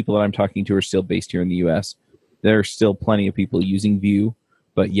 most of the people that I'm talking to are still based here in the US. There are still plenty of people using Vue,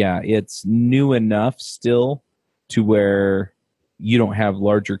 but yeah, it's new enough still to where you don't have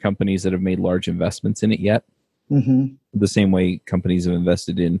larger companies that have made large investments in it yet. The same way companies have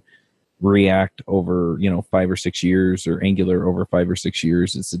invested in React over, 5 or 6 years or Angular over 5 or 6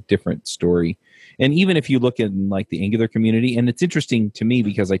 years. It's a different story. And even if you look in like the Angular community, and it's interesting to me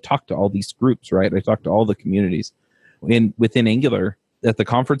because I talk to all these groups, right? I talk to all the communities within Angular at the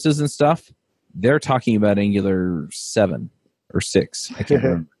conferences and stuff. They're talking about Angular 7 or 6. I can't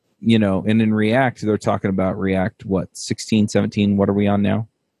remember. And in React, they're talking about React, 16, 17? What are we on now?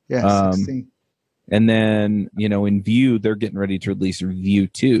 Yeah, 16. And then, in Vue, they're getting ready to release Vue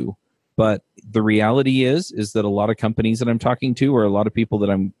 2. But the reality is that a lot of companies that I'm talking to, or a lot of people that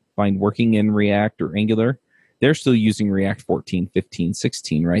I'm find working in React or Angular, they're still using React 14, 15,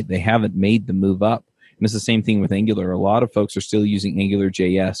 16, right? They haven't made the move up. And it's the same thing with Angular. A lot of folks are still using Angular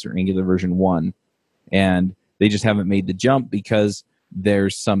JS or Angular version 1, and they just haven't made the jump because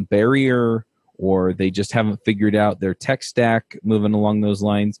there's some barrier, or they just haven't figured out their tech stack moving along those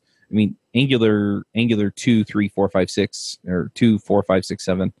lines. I mean, Angular 2, 3, 4, 5, 6, or 2, 4, 5, 6,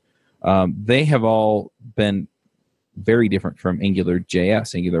 7, they have all been very different from Angular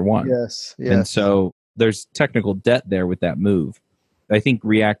JS, Angular 1. Yes. And so there's technical debt there with that move. I think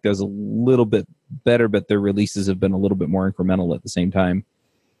React does a little bit better, but their releases have been a little bit more incremental at the same time.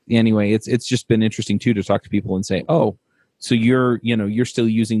 Anyway, it's just been interesting too to talk to people and say, oh, so you're still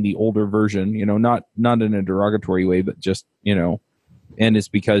using the older version, not in a derogatory way, but just, and it's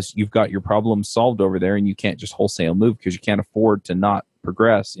because you've got your problems solved over there and you can't just wholesale move because you can't afford to not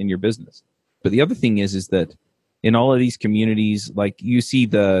progress in your business. But the other thing is that in all of these communities, like you see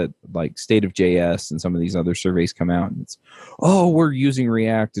the State of JS and some of these other surveys come out, and it's, oh, we're using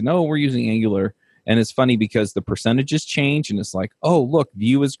React, and oh, we're using Angular. And it's funny because the percentages change, and it's like, oh, look,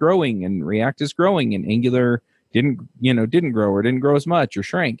 Vue is growing and React is growing, and Angular didn't grow or didn't grow as much or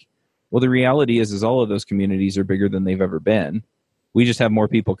shrank. Well, the reality is all of those communities are bigger than they've ever been. We just have more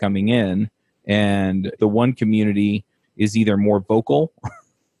people coming in, and the one community is either more vocal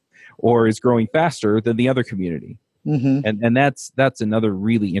or is growing faster than the other community. Mm-hmm. And that's another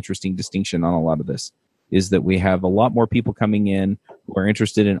really interesting distinction on a lot of this, is that we have a lot more people coming in who are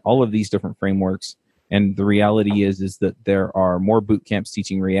interested in all of these different frameworks. And the reality is that there are more boot camps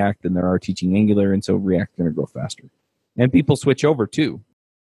teaching React than there are teaching Angular, and so React is going to grow faster. And people switch over too.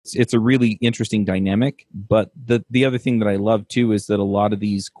 It's a really interesting dynamic. But the other thing that I love too is that a lot of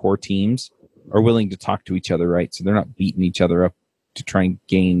these core teams are willing to talk to each other, right? So they're not beating each other up to try and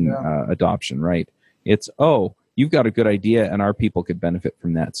gain adoption, right? It's, oh, you've got a good idea and our people could benefit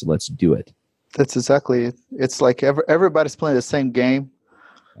from that, so let's do it. That's exactly it. It's like everybody's playing the same game.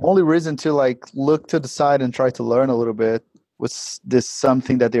 Only reason to look to the side and try to learn a little bit was this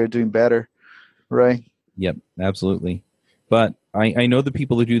something that they're doing better, right? Yep, absolutely. But I know the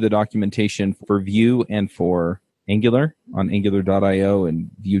people who do the documentation for Vue and for Angular on angular.io and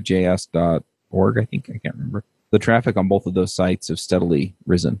vuejs.org, I think. I can't remember. The traffic on both of those sites have steadily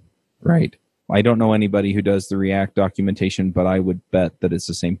risen, right? I don't know anybody who does the React documentation, but I would bet that it's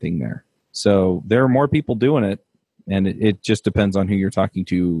the same thing there. So there are more people doing it, and it just depends on who you're talking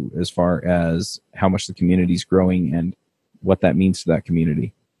to as far as how much the community is growing and what that means to that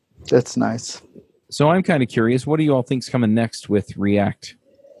community. That's nice. So I'm kind of curious, what do you all think's coming next with React?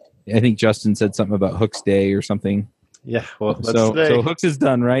 I think Justin said something about Hooks Day or something. Yeah, well, so Hooks is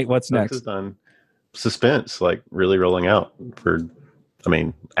done, right? What's next? Hooks is done. Suspense, really rolling out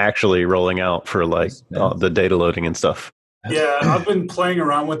actually rolling out for the data loading and stuff. Yeah, I've been playing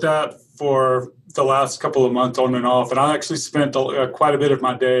around with that for the last couple of months on and off, and I actually spent quite a bit of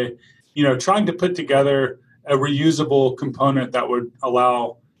my day, trying to put together a reusable component that would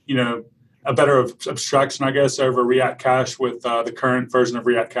allow, a better abstraction, I guess, over React Cache with the current version of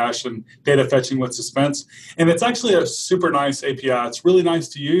React Cache and data fetching with Suspense. And it's actually a super nice API. It's really nice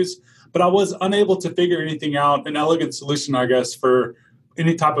to use, but I was unable to figure anything out, an elegant solution, I guess, for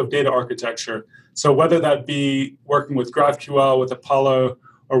any type of data architecture. So whether that be working with GraphQL, with Apollo,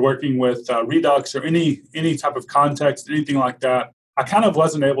 or working with Redux, or any type of context, anything like that, I kind of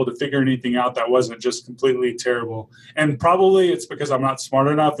wasn't able to figure anything out that wasn't just completely terrible. And probably it's because I'm not smart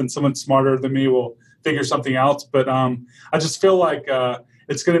enough, and someone smarter than me will figure something out. But I just feel like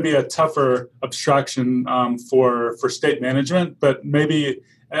it's going to be a tougher abstraction for state management. But maybe,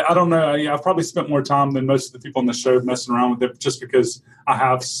 I don't know, I've probably spent more time than most of the people on the show messing around with it, just because I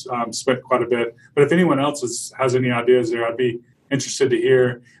have spent quite a bit. But if anyone else has any ideas there, I'd be interested to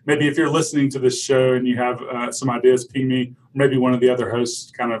hear. Maybe if you're listening to this show and you have some ideas, ping me. Maybe one of the other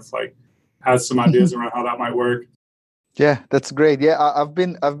hosts kind of has some ideas around how that might work. Yeah, that's great. Yeah, I've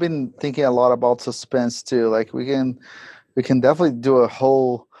been thinking a lot about Suspense too. We can definitely do a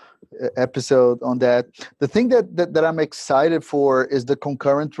whole episode on that. The thing that I'm excited for is the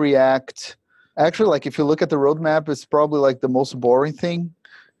concurrent React. Actually, if you look at the roadmap, it's probably the most boring thing.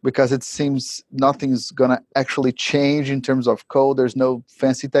 because it seems nothing's going to actually change in terms of code. There's no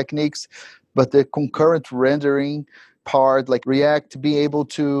fancy techniques, but the concurrent rendering part, like React, being able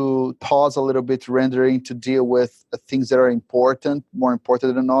to pause a little bit rendering to deal with things that are important, more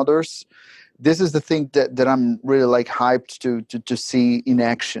important than others. This is the thing that I'm really like hyped to see in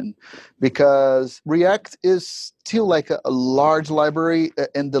action, because React is still like a large library,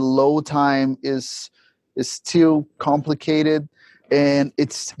 and the load time is still complicated, and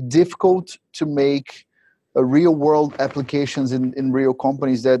it's difficult to make real world applications in real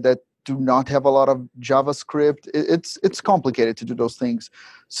companies that do not have a lot of JavaScript. It's complicated to do those things.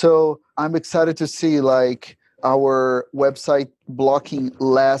 So I'm excited to see like our website blocking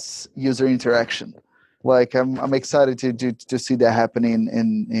less user interaction. Like I'm excited to see that happening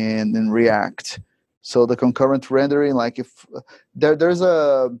in React. So the concurrent rendering, like if there's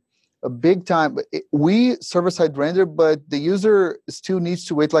a big time, we server-side render, but the user still needs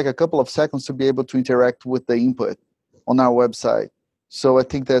to wait like a couple of seconds to be able to interact with the input on our website. So I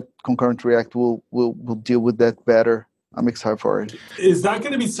think that concurrent React will deal with that better. I'm excited for it. Is that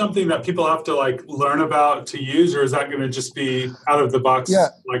going to be something that people have to like learn about to use, or is that going to just be out of the box,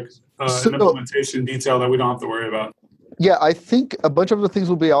 an implementation detail that we don't have to worry about? Yeah, I think a bunch of the things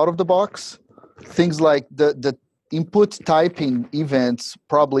will be out of the box. Things like the input typing events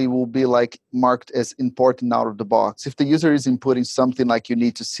probably will be like marked as important out of the box. If the user is inputting something, like you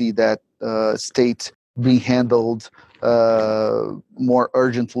need to see that state being handled more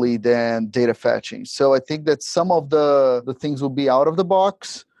urgently than data fetching. So I think that some of the things will be out of the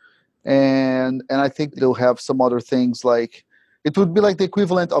box, and I think they'll have some other things, like it would be like the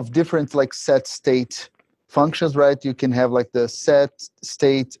equivalent of different like set state functions, right? You can have like the set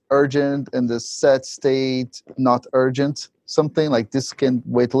state urgent and the set state not urgent. Something like this can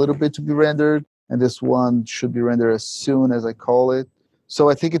wait a little bit to be rendered, and this one should be rendered as soon as I call it.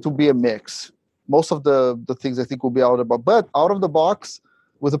 So I think it will be a mix. Most of the things I think will be out of the box, but out of the box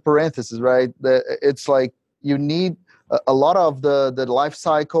with a parenthesis, right? It's like you need a lot of the life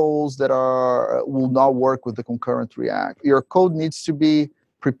cycles that will not work with the concurrent React. Your code needs to be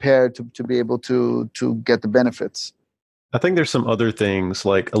prepared to be able to get the benefits. I think there's some other things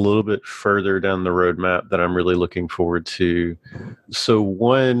like a little bit further down the roadmap that I'm really looking forward to. So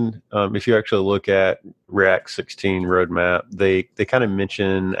one, if you actually look at React 16 roadmap, they kind of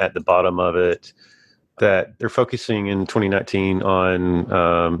mention at the bottom of it that they're focusing in 2019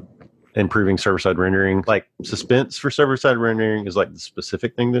 on improving server-side rendering. Like Suspense for server-side rendering is like the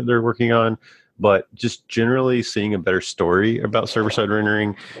specific thing that they're working on, but just generally seeing a better story about server-side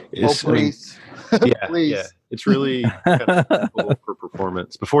rendering is... Oh, please. Yeah, please. yeah. It's really kind of cool for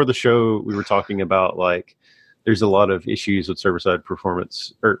performance. Before the show, we were talking about like there's a lot of issues with server-side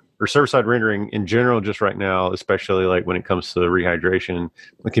performance or server-side rendering in general just right now, especially like when it comes to the rehydration.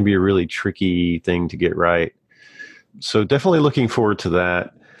 It can be a really tricky thing to get right. So definitely looking forward to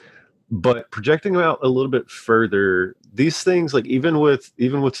that. But projecting out a little bit further, these things, like even with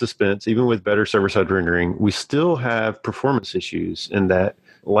Suspense, even with better server-side rendering, we still have performance issues in that,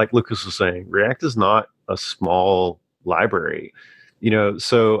 like Lucas was saying, React is not a small library.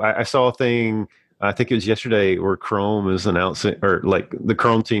 So I saw a thing, I think it was yesterday, where Chrome is announcing, or like the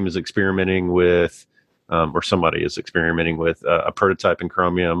Chrome team is experimenting with, or somebody is experimenting with a prototype in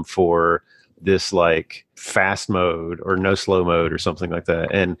Chromium for this like fast mode or no slow mode or something like that.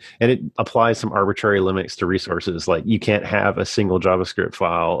 And it applies some arbitrary limits to resources. Like you can't have a single JavaScript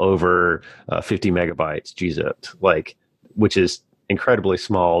file over 50 megabytes gzipped, like, which is incredibly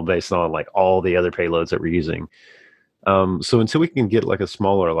small based on like all the other payloads that we're using. So until we can get like a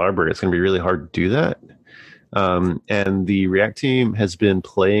smaller library, it's going to be really hard to do that. And the React team has been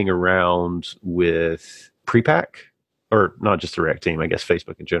playing around with Prepack, or not just the React team, I guess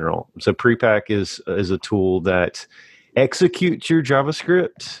Facebook in general. So Prepack is a tool that executes your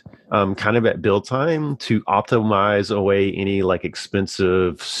JavaScript kind of at build time to optimize away any like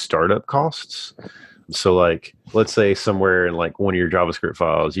expensive startup costs. So like, let's say somewhere in like one of your JavaScript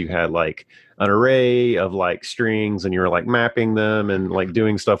files, you had like an array of like strings and you're like mapping them and like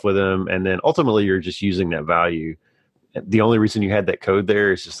doing stuff with them. And then ultimately you're just using that value. The only reason you had that code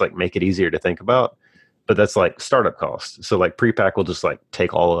there is just like make it easier to think about. But that's like startup cost. So like Prepack will just like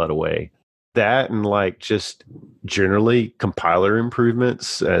take all of that away. That and like just generally compiler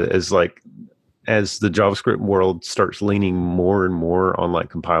improvements as the JavaScript world starts leaning more and more on like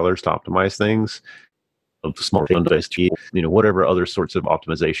compilers to optimize things. Of smart phone-based, whatever other sorts of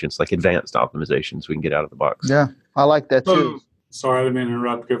optimizations, like advanced optimizations we can get out of the box. Yeah, I like that too. Sorry, I didn't mean to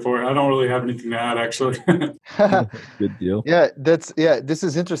interrupt. Go for it. I don't really have anything to add, actually. Good deal. This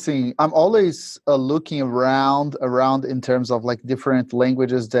is interesting. I'm always looking around in terms of like different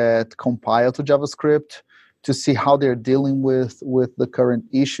languages that compile to JavaScript to see how they're dealing with the current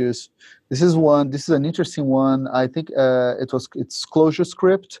issues. This is an interesting one. I think it's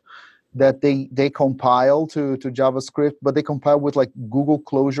ClojureScript that they compile to JavaScript, but they compile with like Google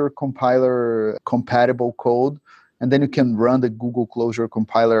Closure compiler compatible code, and then you can run the Google Closure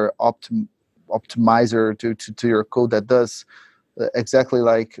compiler optimizer to your code that does exactly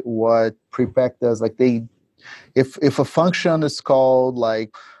like what Prepack does. Like if a function is called,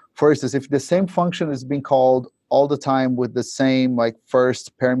 like, for instance, if the same function is being called all the time with the same like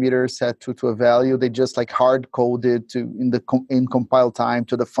first parameter set to a value, they just like hard code it to in compile time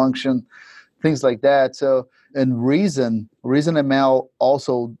to the function, things like that. So, and ReasonML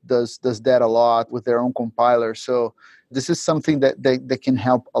also does that a lot with their own compiler. So this is something that can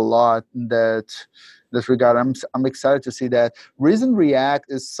help a lot in that regard. I'm excited to see that. Reason React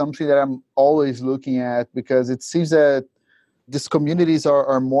is something that I'm always looking at, because it seems that these communities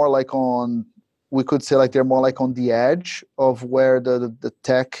are more like on, we could say like they're more like on the edge of where the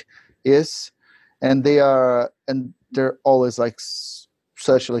tech is, and they're always like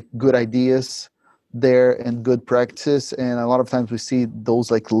such like good ideas there and good practice, and a lot of times we see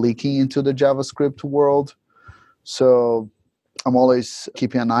those like leaking into the JavaScript world. So I'm always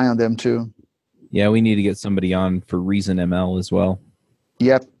keeping an eye on them too. Yeah, we need to get somebody on for ReasonML as well.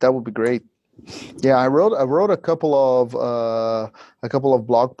 Yep, that would be great. Yeah, I wrote a couple of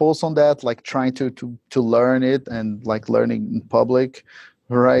blog posts on that, like trying to learn it and like learning in public,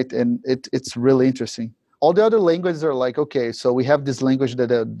 right? And it's really interesting. All the other languages are like, okay, so we have this language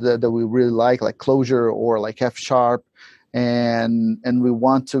that we really like Clojure or like F#, and we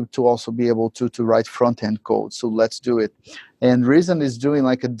want to also be able to write front end code. So let's do it. And Reason is doing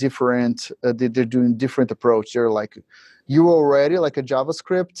like a different. They're doing different approach. They're like, you're already like a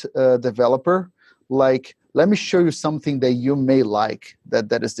JavaScript developer. Like, let me show you something that you may like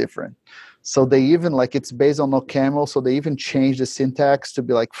that is different. So they even like, it's based on OCaml, so they even change the syntax to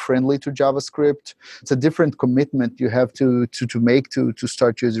be like friendly to JavaScript. It's a different commitment you have to make to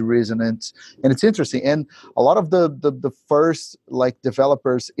start using Reason, and it's interesting. And a lot of the first like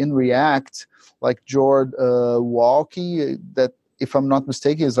developers in React, like Jord Walke, that if I'm not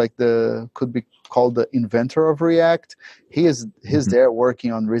mistaken is like could be called the inventor of React. He's there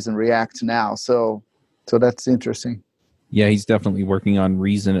working on Reason React now. So that's interesting. Yeah, he's definitely working on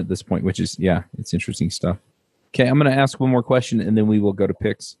Reason at this point, which is, it's interesting stuff. Okay, I'm going to ask one more question, and then we will go to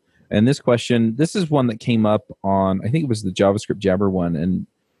picks. And this is one that came up on, I think it was the JavaScript Jabber one, and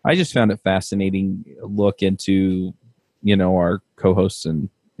I just found it fascinating look into, our co-hosts and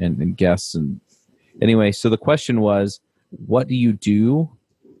guests. And anyway, so the question was, what do you do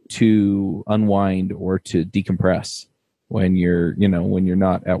to unwind or to decompress when you're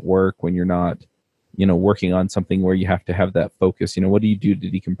not at work, when you're not working on something where you have to have that focus? What do you do to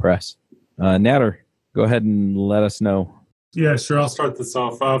decompress? Nader, go ahead and let us know. Yeah, sure. I'll start this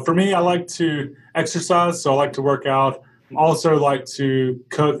off. For me, I like to exercise, so I like to work out. I also like to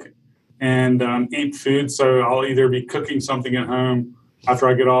cook and eat food. So I'll either be cooking something at home after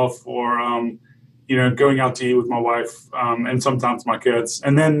I get off, or going out to eat with my wife and sometimes my kids.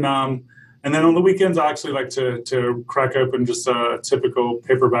 And then on the weekends, I actually like to crack open just a typical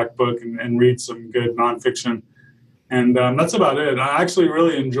paperback book and read some good nonfiction. And that's about it. I actually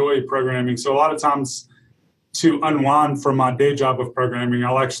really enjoy programming. So a lot of times to unwind from my day job of programming,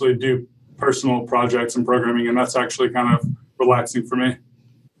 I'll actually do personal projects and programming, and that's actually kind of relaxing for me.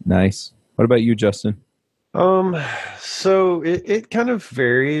 Nice. What about you, Justin? So it kind of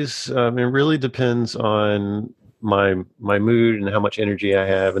varies. It really depends on my mood and how much energy I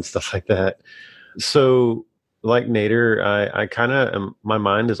have and stuff like that. So like Nader, I kind of am, my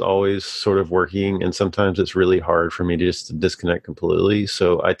mind is always sort of working, and sometimes it's really hard for me to just disconnect completely.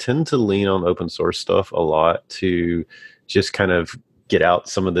 So I tend to lean on open source stuff a lot to just kind of get out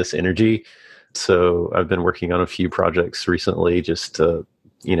some of this energy. So I've been working on a few projects recently just to,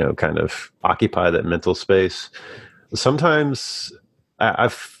 kind of occupy that mental space. Sometimes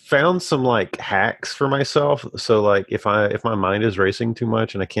I've found some like hacks for myself. So like if my mind is racing too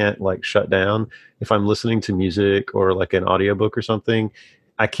much and I can't like shut down, if I'm listening to music or like an audiobook or something,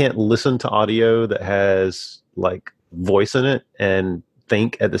 I can't listen to audio that has like voice in it and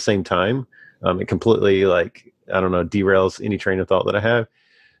think at the same time. It completely derails any train of thought that I have.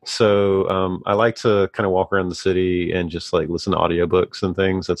 So I like to kind of walk around the city and just like listen to audiobooks and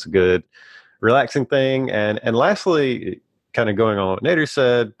things. That's a good relaxing thing. And lastly, kind of going on what Nader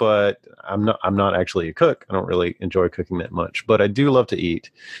said, but I'm not actually a cook. I don't really enjoy cooking that much, but I do love to eat.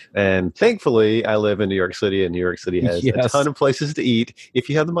 And thankfully, I live in New York City, and New York City has a ton of places to eat if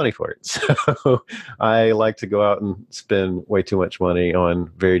you have the money for it. So I like to go out and spend way too much money on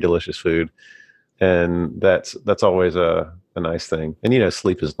very delicious food. And that's always a nice thing. And,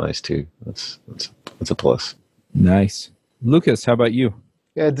 sleep is nice too. That's a plus. Nice. Lucas, how about you?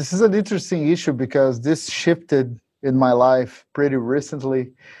 Yeah, this is an interesting issue because this shifted in my life pretty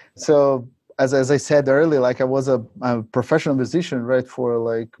recently. So as I said earlier, like I was a professional musician, right, for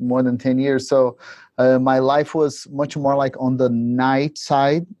like more than 10 years. So my life was much more like on the night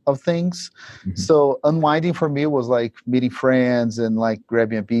side of things. Mm-hmm. So unwinding for me was like meeting friends and like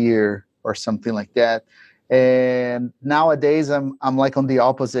grabbing a beer or something like that. And nowadays I'm like on the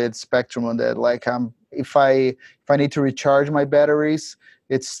opposite spectrum on that. Like if I need to recharge my batteries,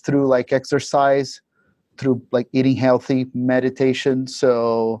 it's through like exercise, through like eating healthy, meditation.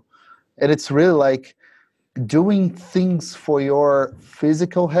 So, and it's really like doing things for your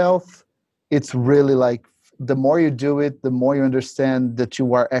physical health. It's really like the more you do it, the more you understand that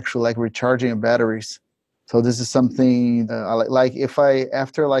you are actually like recharging your batteries. So this is something that I like if I,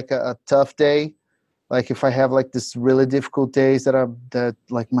 after like a tough day, like if I have like this really difficult days that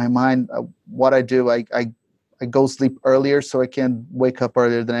like my mind, what I do, I go sleep earlier so I can wake up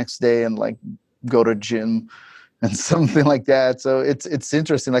earlier the next day and like go to gym and something like that. So it's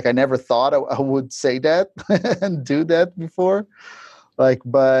interesting. Like I never thought I would say that and do that before. Like,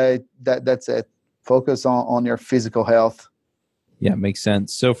 but that's it. Focus on your physical health. Yeah, makes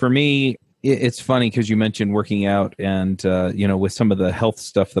sense. So for me, it's funny because you mentioned working out and, with some of the health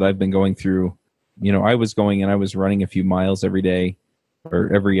stuff that I've been going through, I was running a few miles every day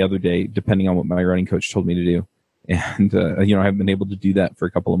or every other day, depending on what my running coach told me to do. And, I haven't been able to do that for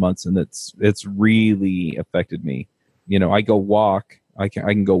a couple of months, and it's really affected me. I go walk, I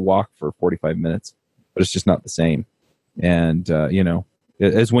can go walk for 45 minutes, but it's just not the same. And,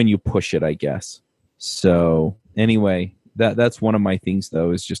 as when you push it, I guess. So anyway, that's one of my things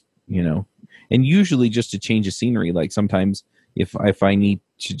though, is just, and usually just to change the scenery. Like sometimes if I need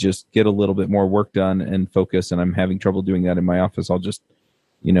to just get a little bit more work done and focus, and I'm having trouble doing that in my office, I'll just,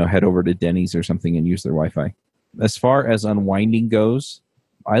 head over to Denny's or something and use their Wi-Fi. As far as unwinding goes,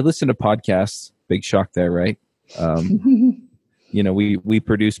 I listen to podcasts. Big shock there, right? We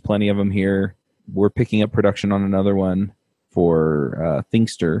produce plenty of them here. We're picking up production on another one for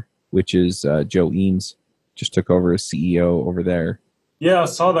Thinkster, which is Joe Eames. Just took over as CEO over there. Yeah, I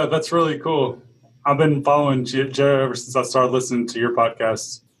saw that. That's really cool. I've been following Joe ever since I started listening to your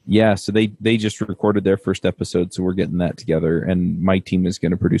podcast. Yeah, so they just recorded their first episode, so we're getting that together, and my team is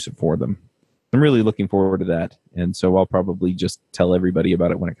going to produce it for them. I'm really looking forward to that, and so I'll probably just tell everybody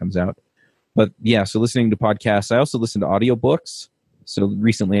about it when it comes out. But yeah, so listening to podcasts. I also listen to audiobooks. So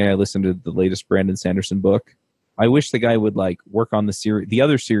recently I listened to the latest Brandon Sanderson book. I wish the guy would like work on the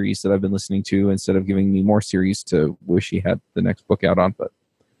other series that I've been listening to instead of giving me more series to wish he had the next book out on. But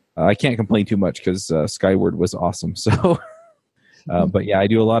I can't complain too much because Skyward was awesome. So, but yeah, I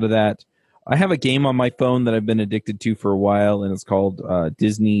do a lot of that. I have a game on my phone that I've been addicted to for a while, and it's called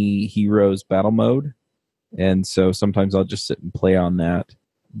Disney Heroes Battle Mode. And so sometimes I'll just sit and play on that.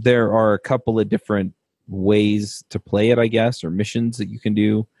 There are a couple of different ways to play it, I guess, or missions that you can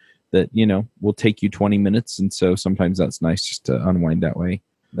do that, will take you 20 minutes. And so sometimes that's nice just to unwind that way.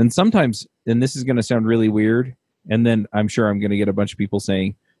 And sometimes, and this is going to sound really weird, and then I'm sure I'm going to get a bunch of people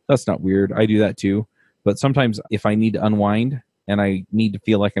saying, that's not weird. I do that too. But sometimes if I need to unwind and I need to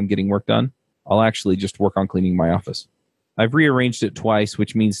feel like I'm getting work done, I'll actually just work on cleaning my office. I've rearranged it twice,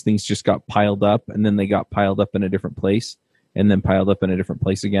 which means things just got piled up, and then they got piled up in a different place, and then piled up in a different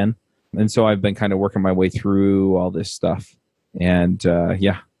place again. And so I've been kind of working my way through all this stuff. And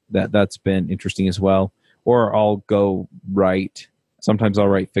that's been interesting as well. Or I'll go write. Sometimes I'll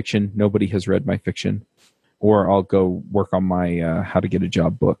write fiction. Nobody has read my fiction. Or I'll go work on my how to get a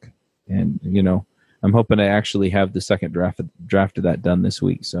job book. And, I'm hoping to actually have the second draft of that done this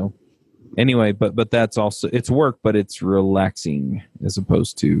week. So anyway, but that's also, it's work, but it's relaxing as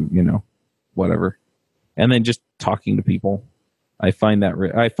opposed to, whatever. And then just talking to people. I find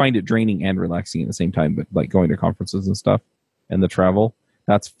it draining and relaxing at the same time, but like going to conferences and stuff and the travel,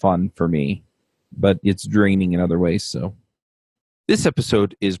 that's fun for me, but it's draining in other ways. So this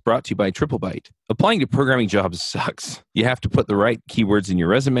episode is brought to you by TripleByte. Applying to programming jobs sucks. You have to put the right keywords in your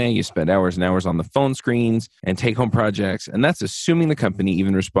resume. You spend hours and hours on the phone screens and take-home projects, and that's assuming the company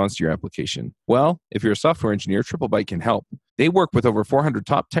even responds to your application. Well, if you're a software engineer, TripleByte can help. They work with over 400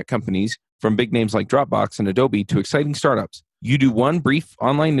 top tech companies, from big names like Dropbox and Adobe to exciting startups. You do one brief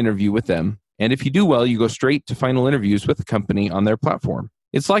online interview with them, And if you do well, you go straight to final interviews with the company on their platform.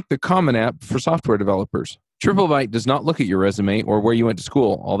 It's like the Common App for software developers. TripleByte does not look at your resume or where you went to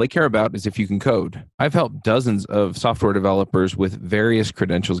school. All they care about is if you can code. I've helped dozens of software developers with various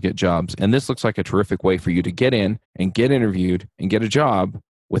credentials get jobs, and this looks like a terrific way for you to get in and get interviewed and get a job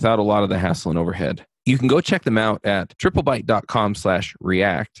without a lot of the hassle and overhead. You can go check them out at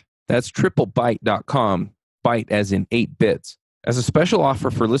triplebyte.com/react. That's triplebyte.com, byte as in 8 bits. As a special offer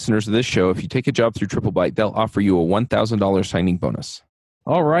for listeners of this show, if you take a job through TripleByte, they'll offer you a $1,000 signing bonus.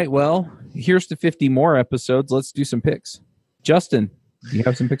 All right, well, here's to 50 more episodes. Let's do some picks. Justin, do you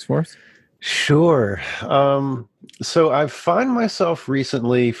have some picks for us? Sure. So I find myself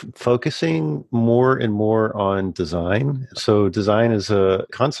recently focusing more and more on design. So design is a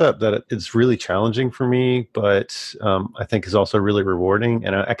concept that is really challenging for me, but I think is also really rewarding.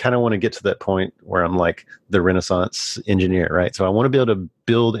 And I kind of want to get to that point where I'm like the Renaissance engineer, right? So I want to be able to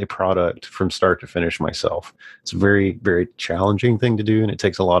build a product from start to finish myself. It's a very, very challenging thing to do, and it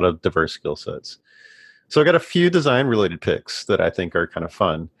takes a lot of diverse skill sets. So I got a few design related picks that I think are kind of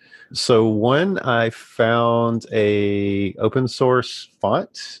fun. So one, I found a open source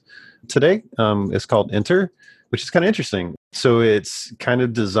font today. It's called Enter, which is kind of interesting. So it's kind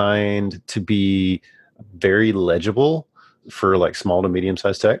of designed to be very legible for like small to medium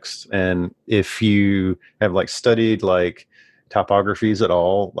sized text. And if you have like studied like typographies at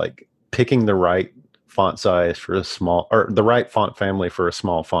all, like picking the right font size for a small, or the right font family for a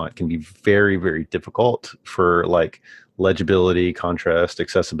small font can be very, very difficult for like legibility, contrast,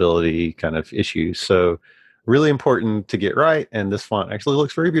 accessibility kind of issues. So really important to get right. And this font actually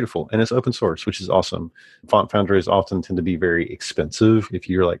looks very beautiful, and it's open source, which is awesome. Font foundries often tend to be very expensive if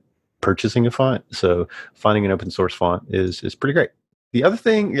you're like purchasing a font. So finding an open source font is pretty great. The other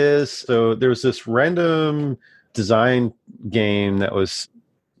thing is, so there was this random design game that was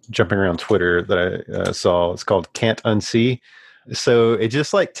jumping around Twitter that I saw. It's called Can't Unsee. So it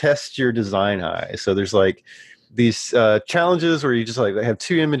just like tests your design eye. So there's like these challenges where you just like have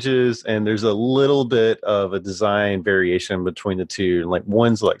two images and there's a little bit of a design variation between the two. Like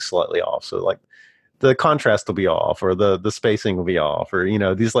one's like slightly off. So like the contrast will be off, or the spacing will be off, or, you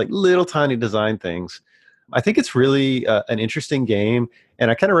know, these like little tiny design things. I think it's really an interesting game.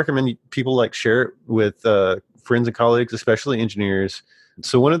 And I kind of recommend people like share it with friends and colleagues, especially engineers.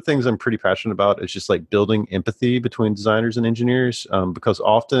 So one of the things I'm pretty passionate about is just like building empathy between designers and engineers, because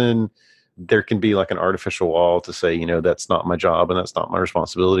often there can be like an artificial wall to say, you know, that's not my job and that's not my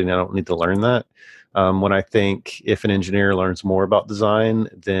responsibility and I don't need to learn that. When I think if an engineer learns more about design,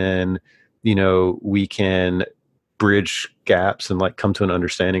 then, you know, we can bridge gaps and like come to an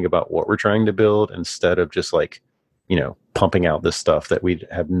understanding about what we're trying to build, instead of just like, you know, pumping out this stuff that we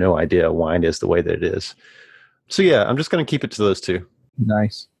have no idea why it is the way that it is. So yeah, I'm just going to keep it to those two.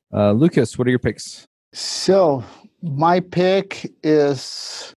 Nice. Lucas, what are your picks? So my pick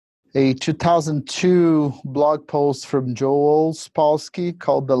is a 2002 blog post from Joel Spolsky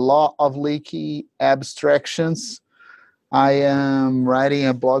called The Law of Leaky Abstractions. I am writing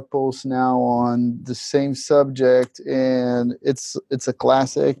a blog post now on the same subject, and it's a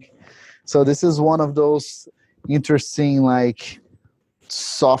classic. So this is one of those interesting like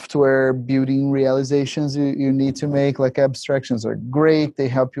software building realizations you need to make. Like abstractions are great, they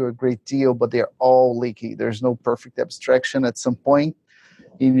help you a great deal, but they're all leaky. There's no perfect abstraction. At some point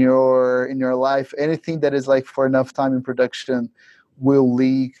in your life, anything that is like for enough time in production will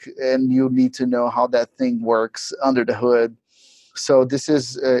leak, and you need to know how that thing works under the hood. So this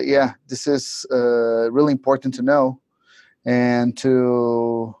is really important to know, and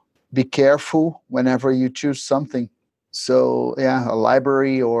to be careful whenever you choose something. So yeah, a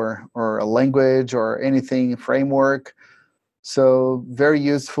library or a language or anything, framework. So very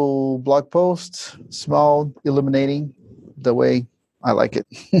useful blog post, small, illuminating, the way I like it.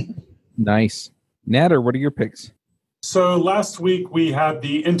 Nice. Nader, what are your picks? So last week we had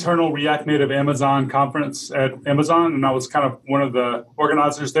the internal React Native Amazon conference at Amazon, and I was kind of one of the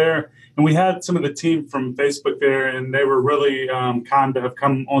organizers there. And we had some of the team from Facebook there, and they were really kind to have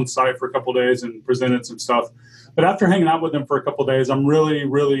come on site for a couple of days and presented some stuff. But after hanging out with them for a couple of days, I'm really,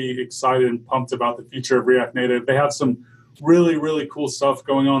 really excited and pumped about the future of React Native. They have some really, really cool stuff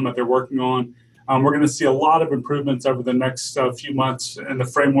going on that they're working on. We're going to see a lot of improvements over the next few months in the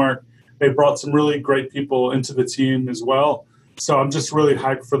framework. They brought some really great people into the team as well. So I'm just really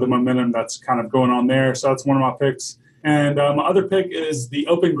hyped for the momentum that's kind of going on there. So that's one of my picks. And my other pick is the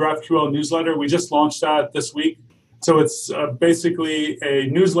Open GraphQL newsletter. We just launched that this week. So it's basically a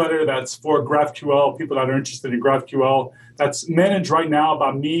newsletter that's for GraphQL, people that are interested in GraphQL. That's managed right now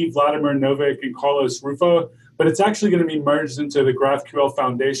by me, Vladimir Novik, and Carlos Rufo. but it's actually going to be merged into the GraphQL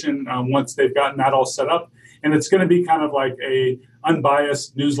Foundation once they've gotten that all set up. And it's going to be kind of like a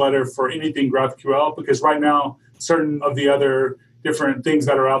unbiased newsletter for anything GraphQL, because right now, certain of the other different things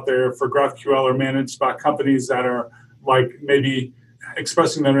that are out there for GraphQL are managed by companies that are like maybe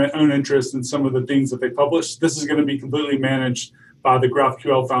expressing their own interest in some of the things that they publish. This is going to be completely managed by the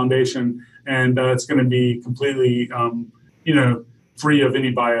GraphQL Foundation, and it's going to be completely, free of any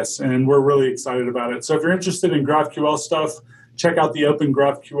bias. And we're really excited about it. So if you're interested in GraphQL stuff, check out the Open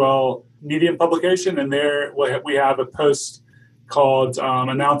GraphQL Medium publication, and there we have a post called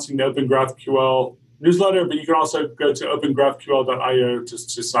announcing the Open GraphQL newsletter, but you can also go to opengraphql.io to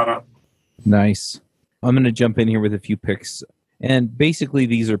sign up. Nice. I'm going to jump in here with a few picks. And basically,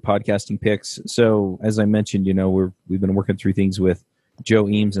 these are podcasting picks. So as I mentioned, we've been working through things with Joe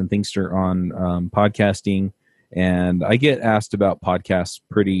Eames and Thinkster on podcasting. And I get asked about podcasts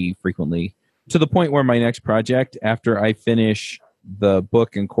pretty frequently, to the point where my next project, after I finish the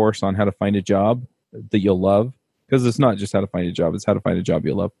book and course on how to find a job that you'll love, because it's not just how to find a job, it's how to find a job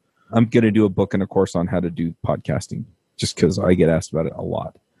you'll love. I'm going to do a book and a course on how to do podcasting, just because I get asked about it a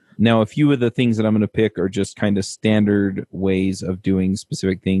lot. Now, a few of the things that I'm going to pick are just kind of standard ways of doing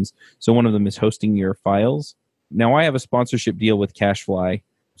specific things. So one of them is hosting your files. Now, I have a sponsorship deal with CacheFly,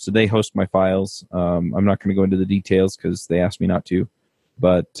 so they host my files. I'm not going to go into the details because they asked me not to,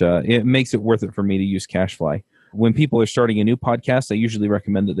 but it makes it worth it for me to use CacheFly. When people are starting a new podcast, I usually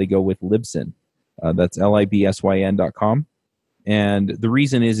recommend that they go with Libsyn. That's libsyn.com. And the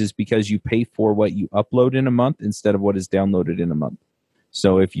reason is because you pay for what you upload in a month instead of what is downloaded in a month.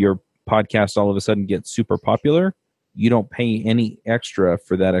 So if your podcast all of a sudden gets super popular, you don't pay any extra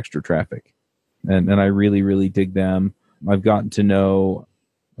for that extra traffic. And I really, really dig them. I've gotten to know,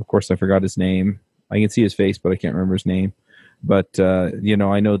 of course, I forgot his name. I can see his face, but I can't remember his name. But,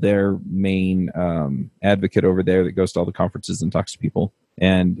 I know their main advocate over there that goes to all the conferences and talks to people.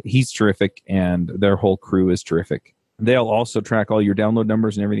 And he's terrific, and their whole crew is terrific. They'll also track all your download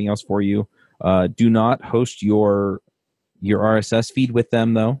numbers and everything else for you. Do not host your RSS feed with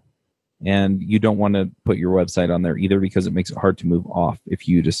them, though. And you don't want to put your website on there either, because it makes it hard to move off if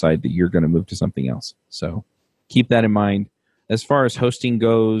you decide that you're going to move to something else. So keep that in mind. As far as hosting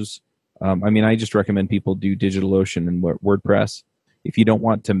goes, I just recommend people do DigitalOcean and WordPress. If you don't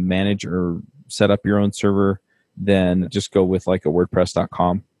want to manage or set up your own server, then just go with like a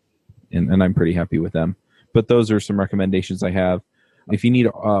WordPress.com. And I'm pretty happy with them. But those are some recommendations I have. If you need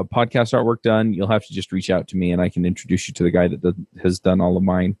podcast artwork done, you'll have to just reach out to me, and I can introduce you to the guy that has done all of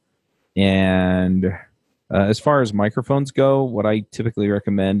mine. And as far as microphones go, what I typically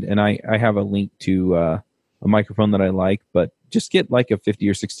recommend, and I have a link to a microphone that I like, but just get like a $50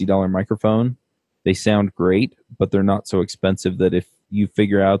 or $60 microphone. They sound great, but they're not so expensive that if you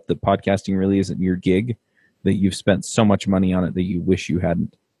figure out that podcasting really isn't your gig, that you've spent so much money on it that you wish you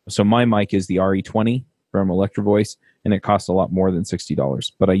hadn't. So my mic is the RE20 from Electro Voice, and it costs a lot more than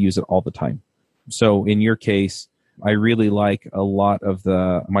 $60, but I use it all the time. So in your case, I really like a lot of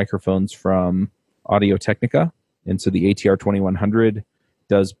the microphones from Audio-Technica. And so the ATR 2100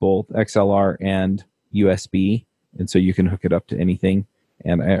 does both XLR and USB. And so you can hook it up to anything.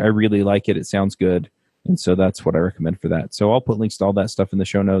 And I really like it. It sounds good. And so that's what I recommend for that. So I'll put links to all that stuff in the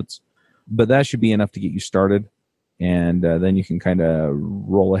show notes. But that should be enough to get you started. And then you can kind of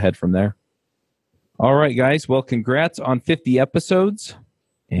roll ahead from there. All right, guys. Well, congrats on 50 episodes.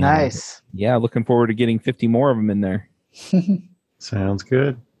 And nice. Yeah, looking forward to getting 50 more of them in there. Sounds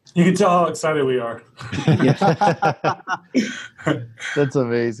good. You can tell how excited we are. That's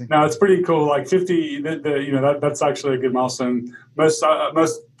amazing. No, it's pretty cool. Like 50, that's actually a good milestone. Most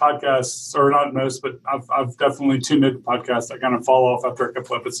podcasts, or not most, but I've definitely tuned into podcasts that kind of fall off after a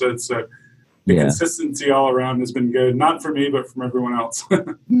couple episodes. So the consistency all around has been good. Not for me, but from everyone else.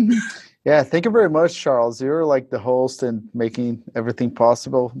 Yeah, thank you very much, Charles. You're like the host and making everything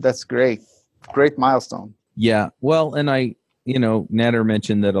possible. That's great. Great milestone. Yeah. Well, and Nader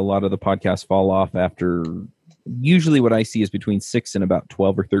mentioned that a lot of the podcasts fall off after, usually what I see is between 6 and about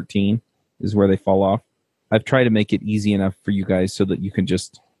 12 or 13 is where they fall off. I've tried to make it easy enough for you guys so that you can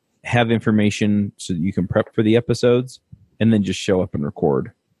just have information so that you can prep for the episodes and then just show up and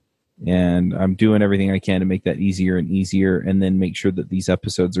record. And I'm doing everything I can to make that easier and easier, and then make sure that these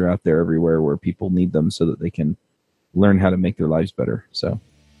episodes are out there everywhere where people need them so that they can learn how to make their lives better. So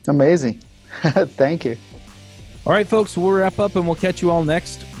amazing. Thank you. All right, folks, we'll wrap up and we'll catch you all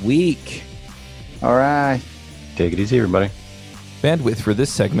next week. All right. Take it easy, everybody. Bandwidth for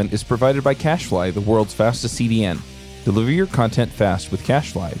this segment is provided by CacheFly, the world's fastest CDN. Deliver your content fast with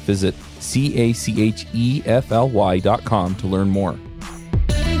CacheFly. Visit CACHEFLY.com to learn more.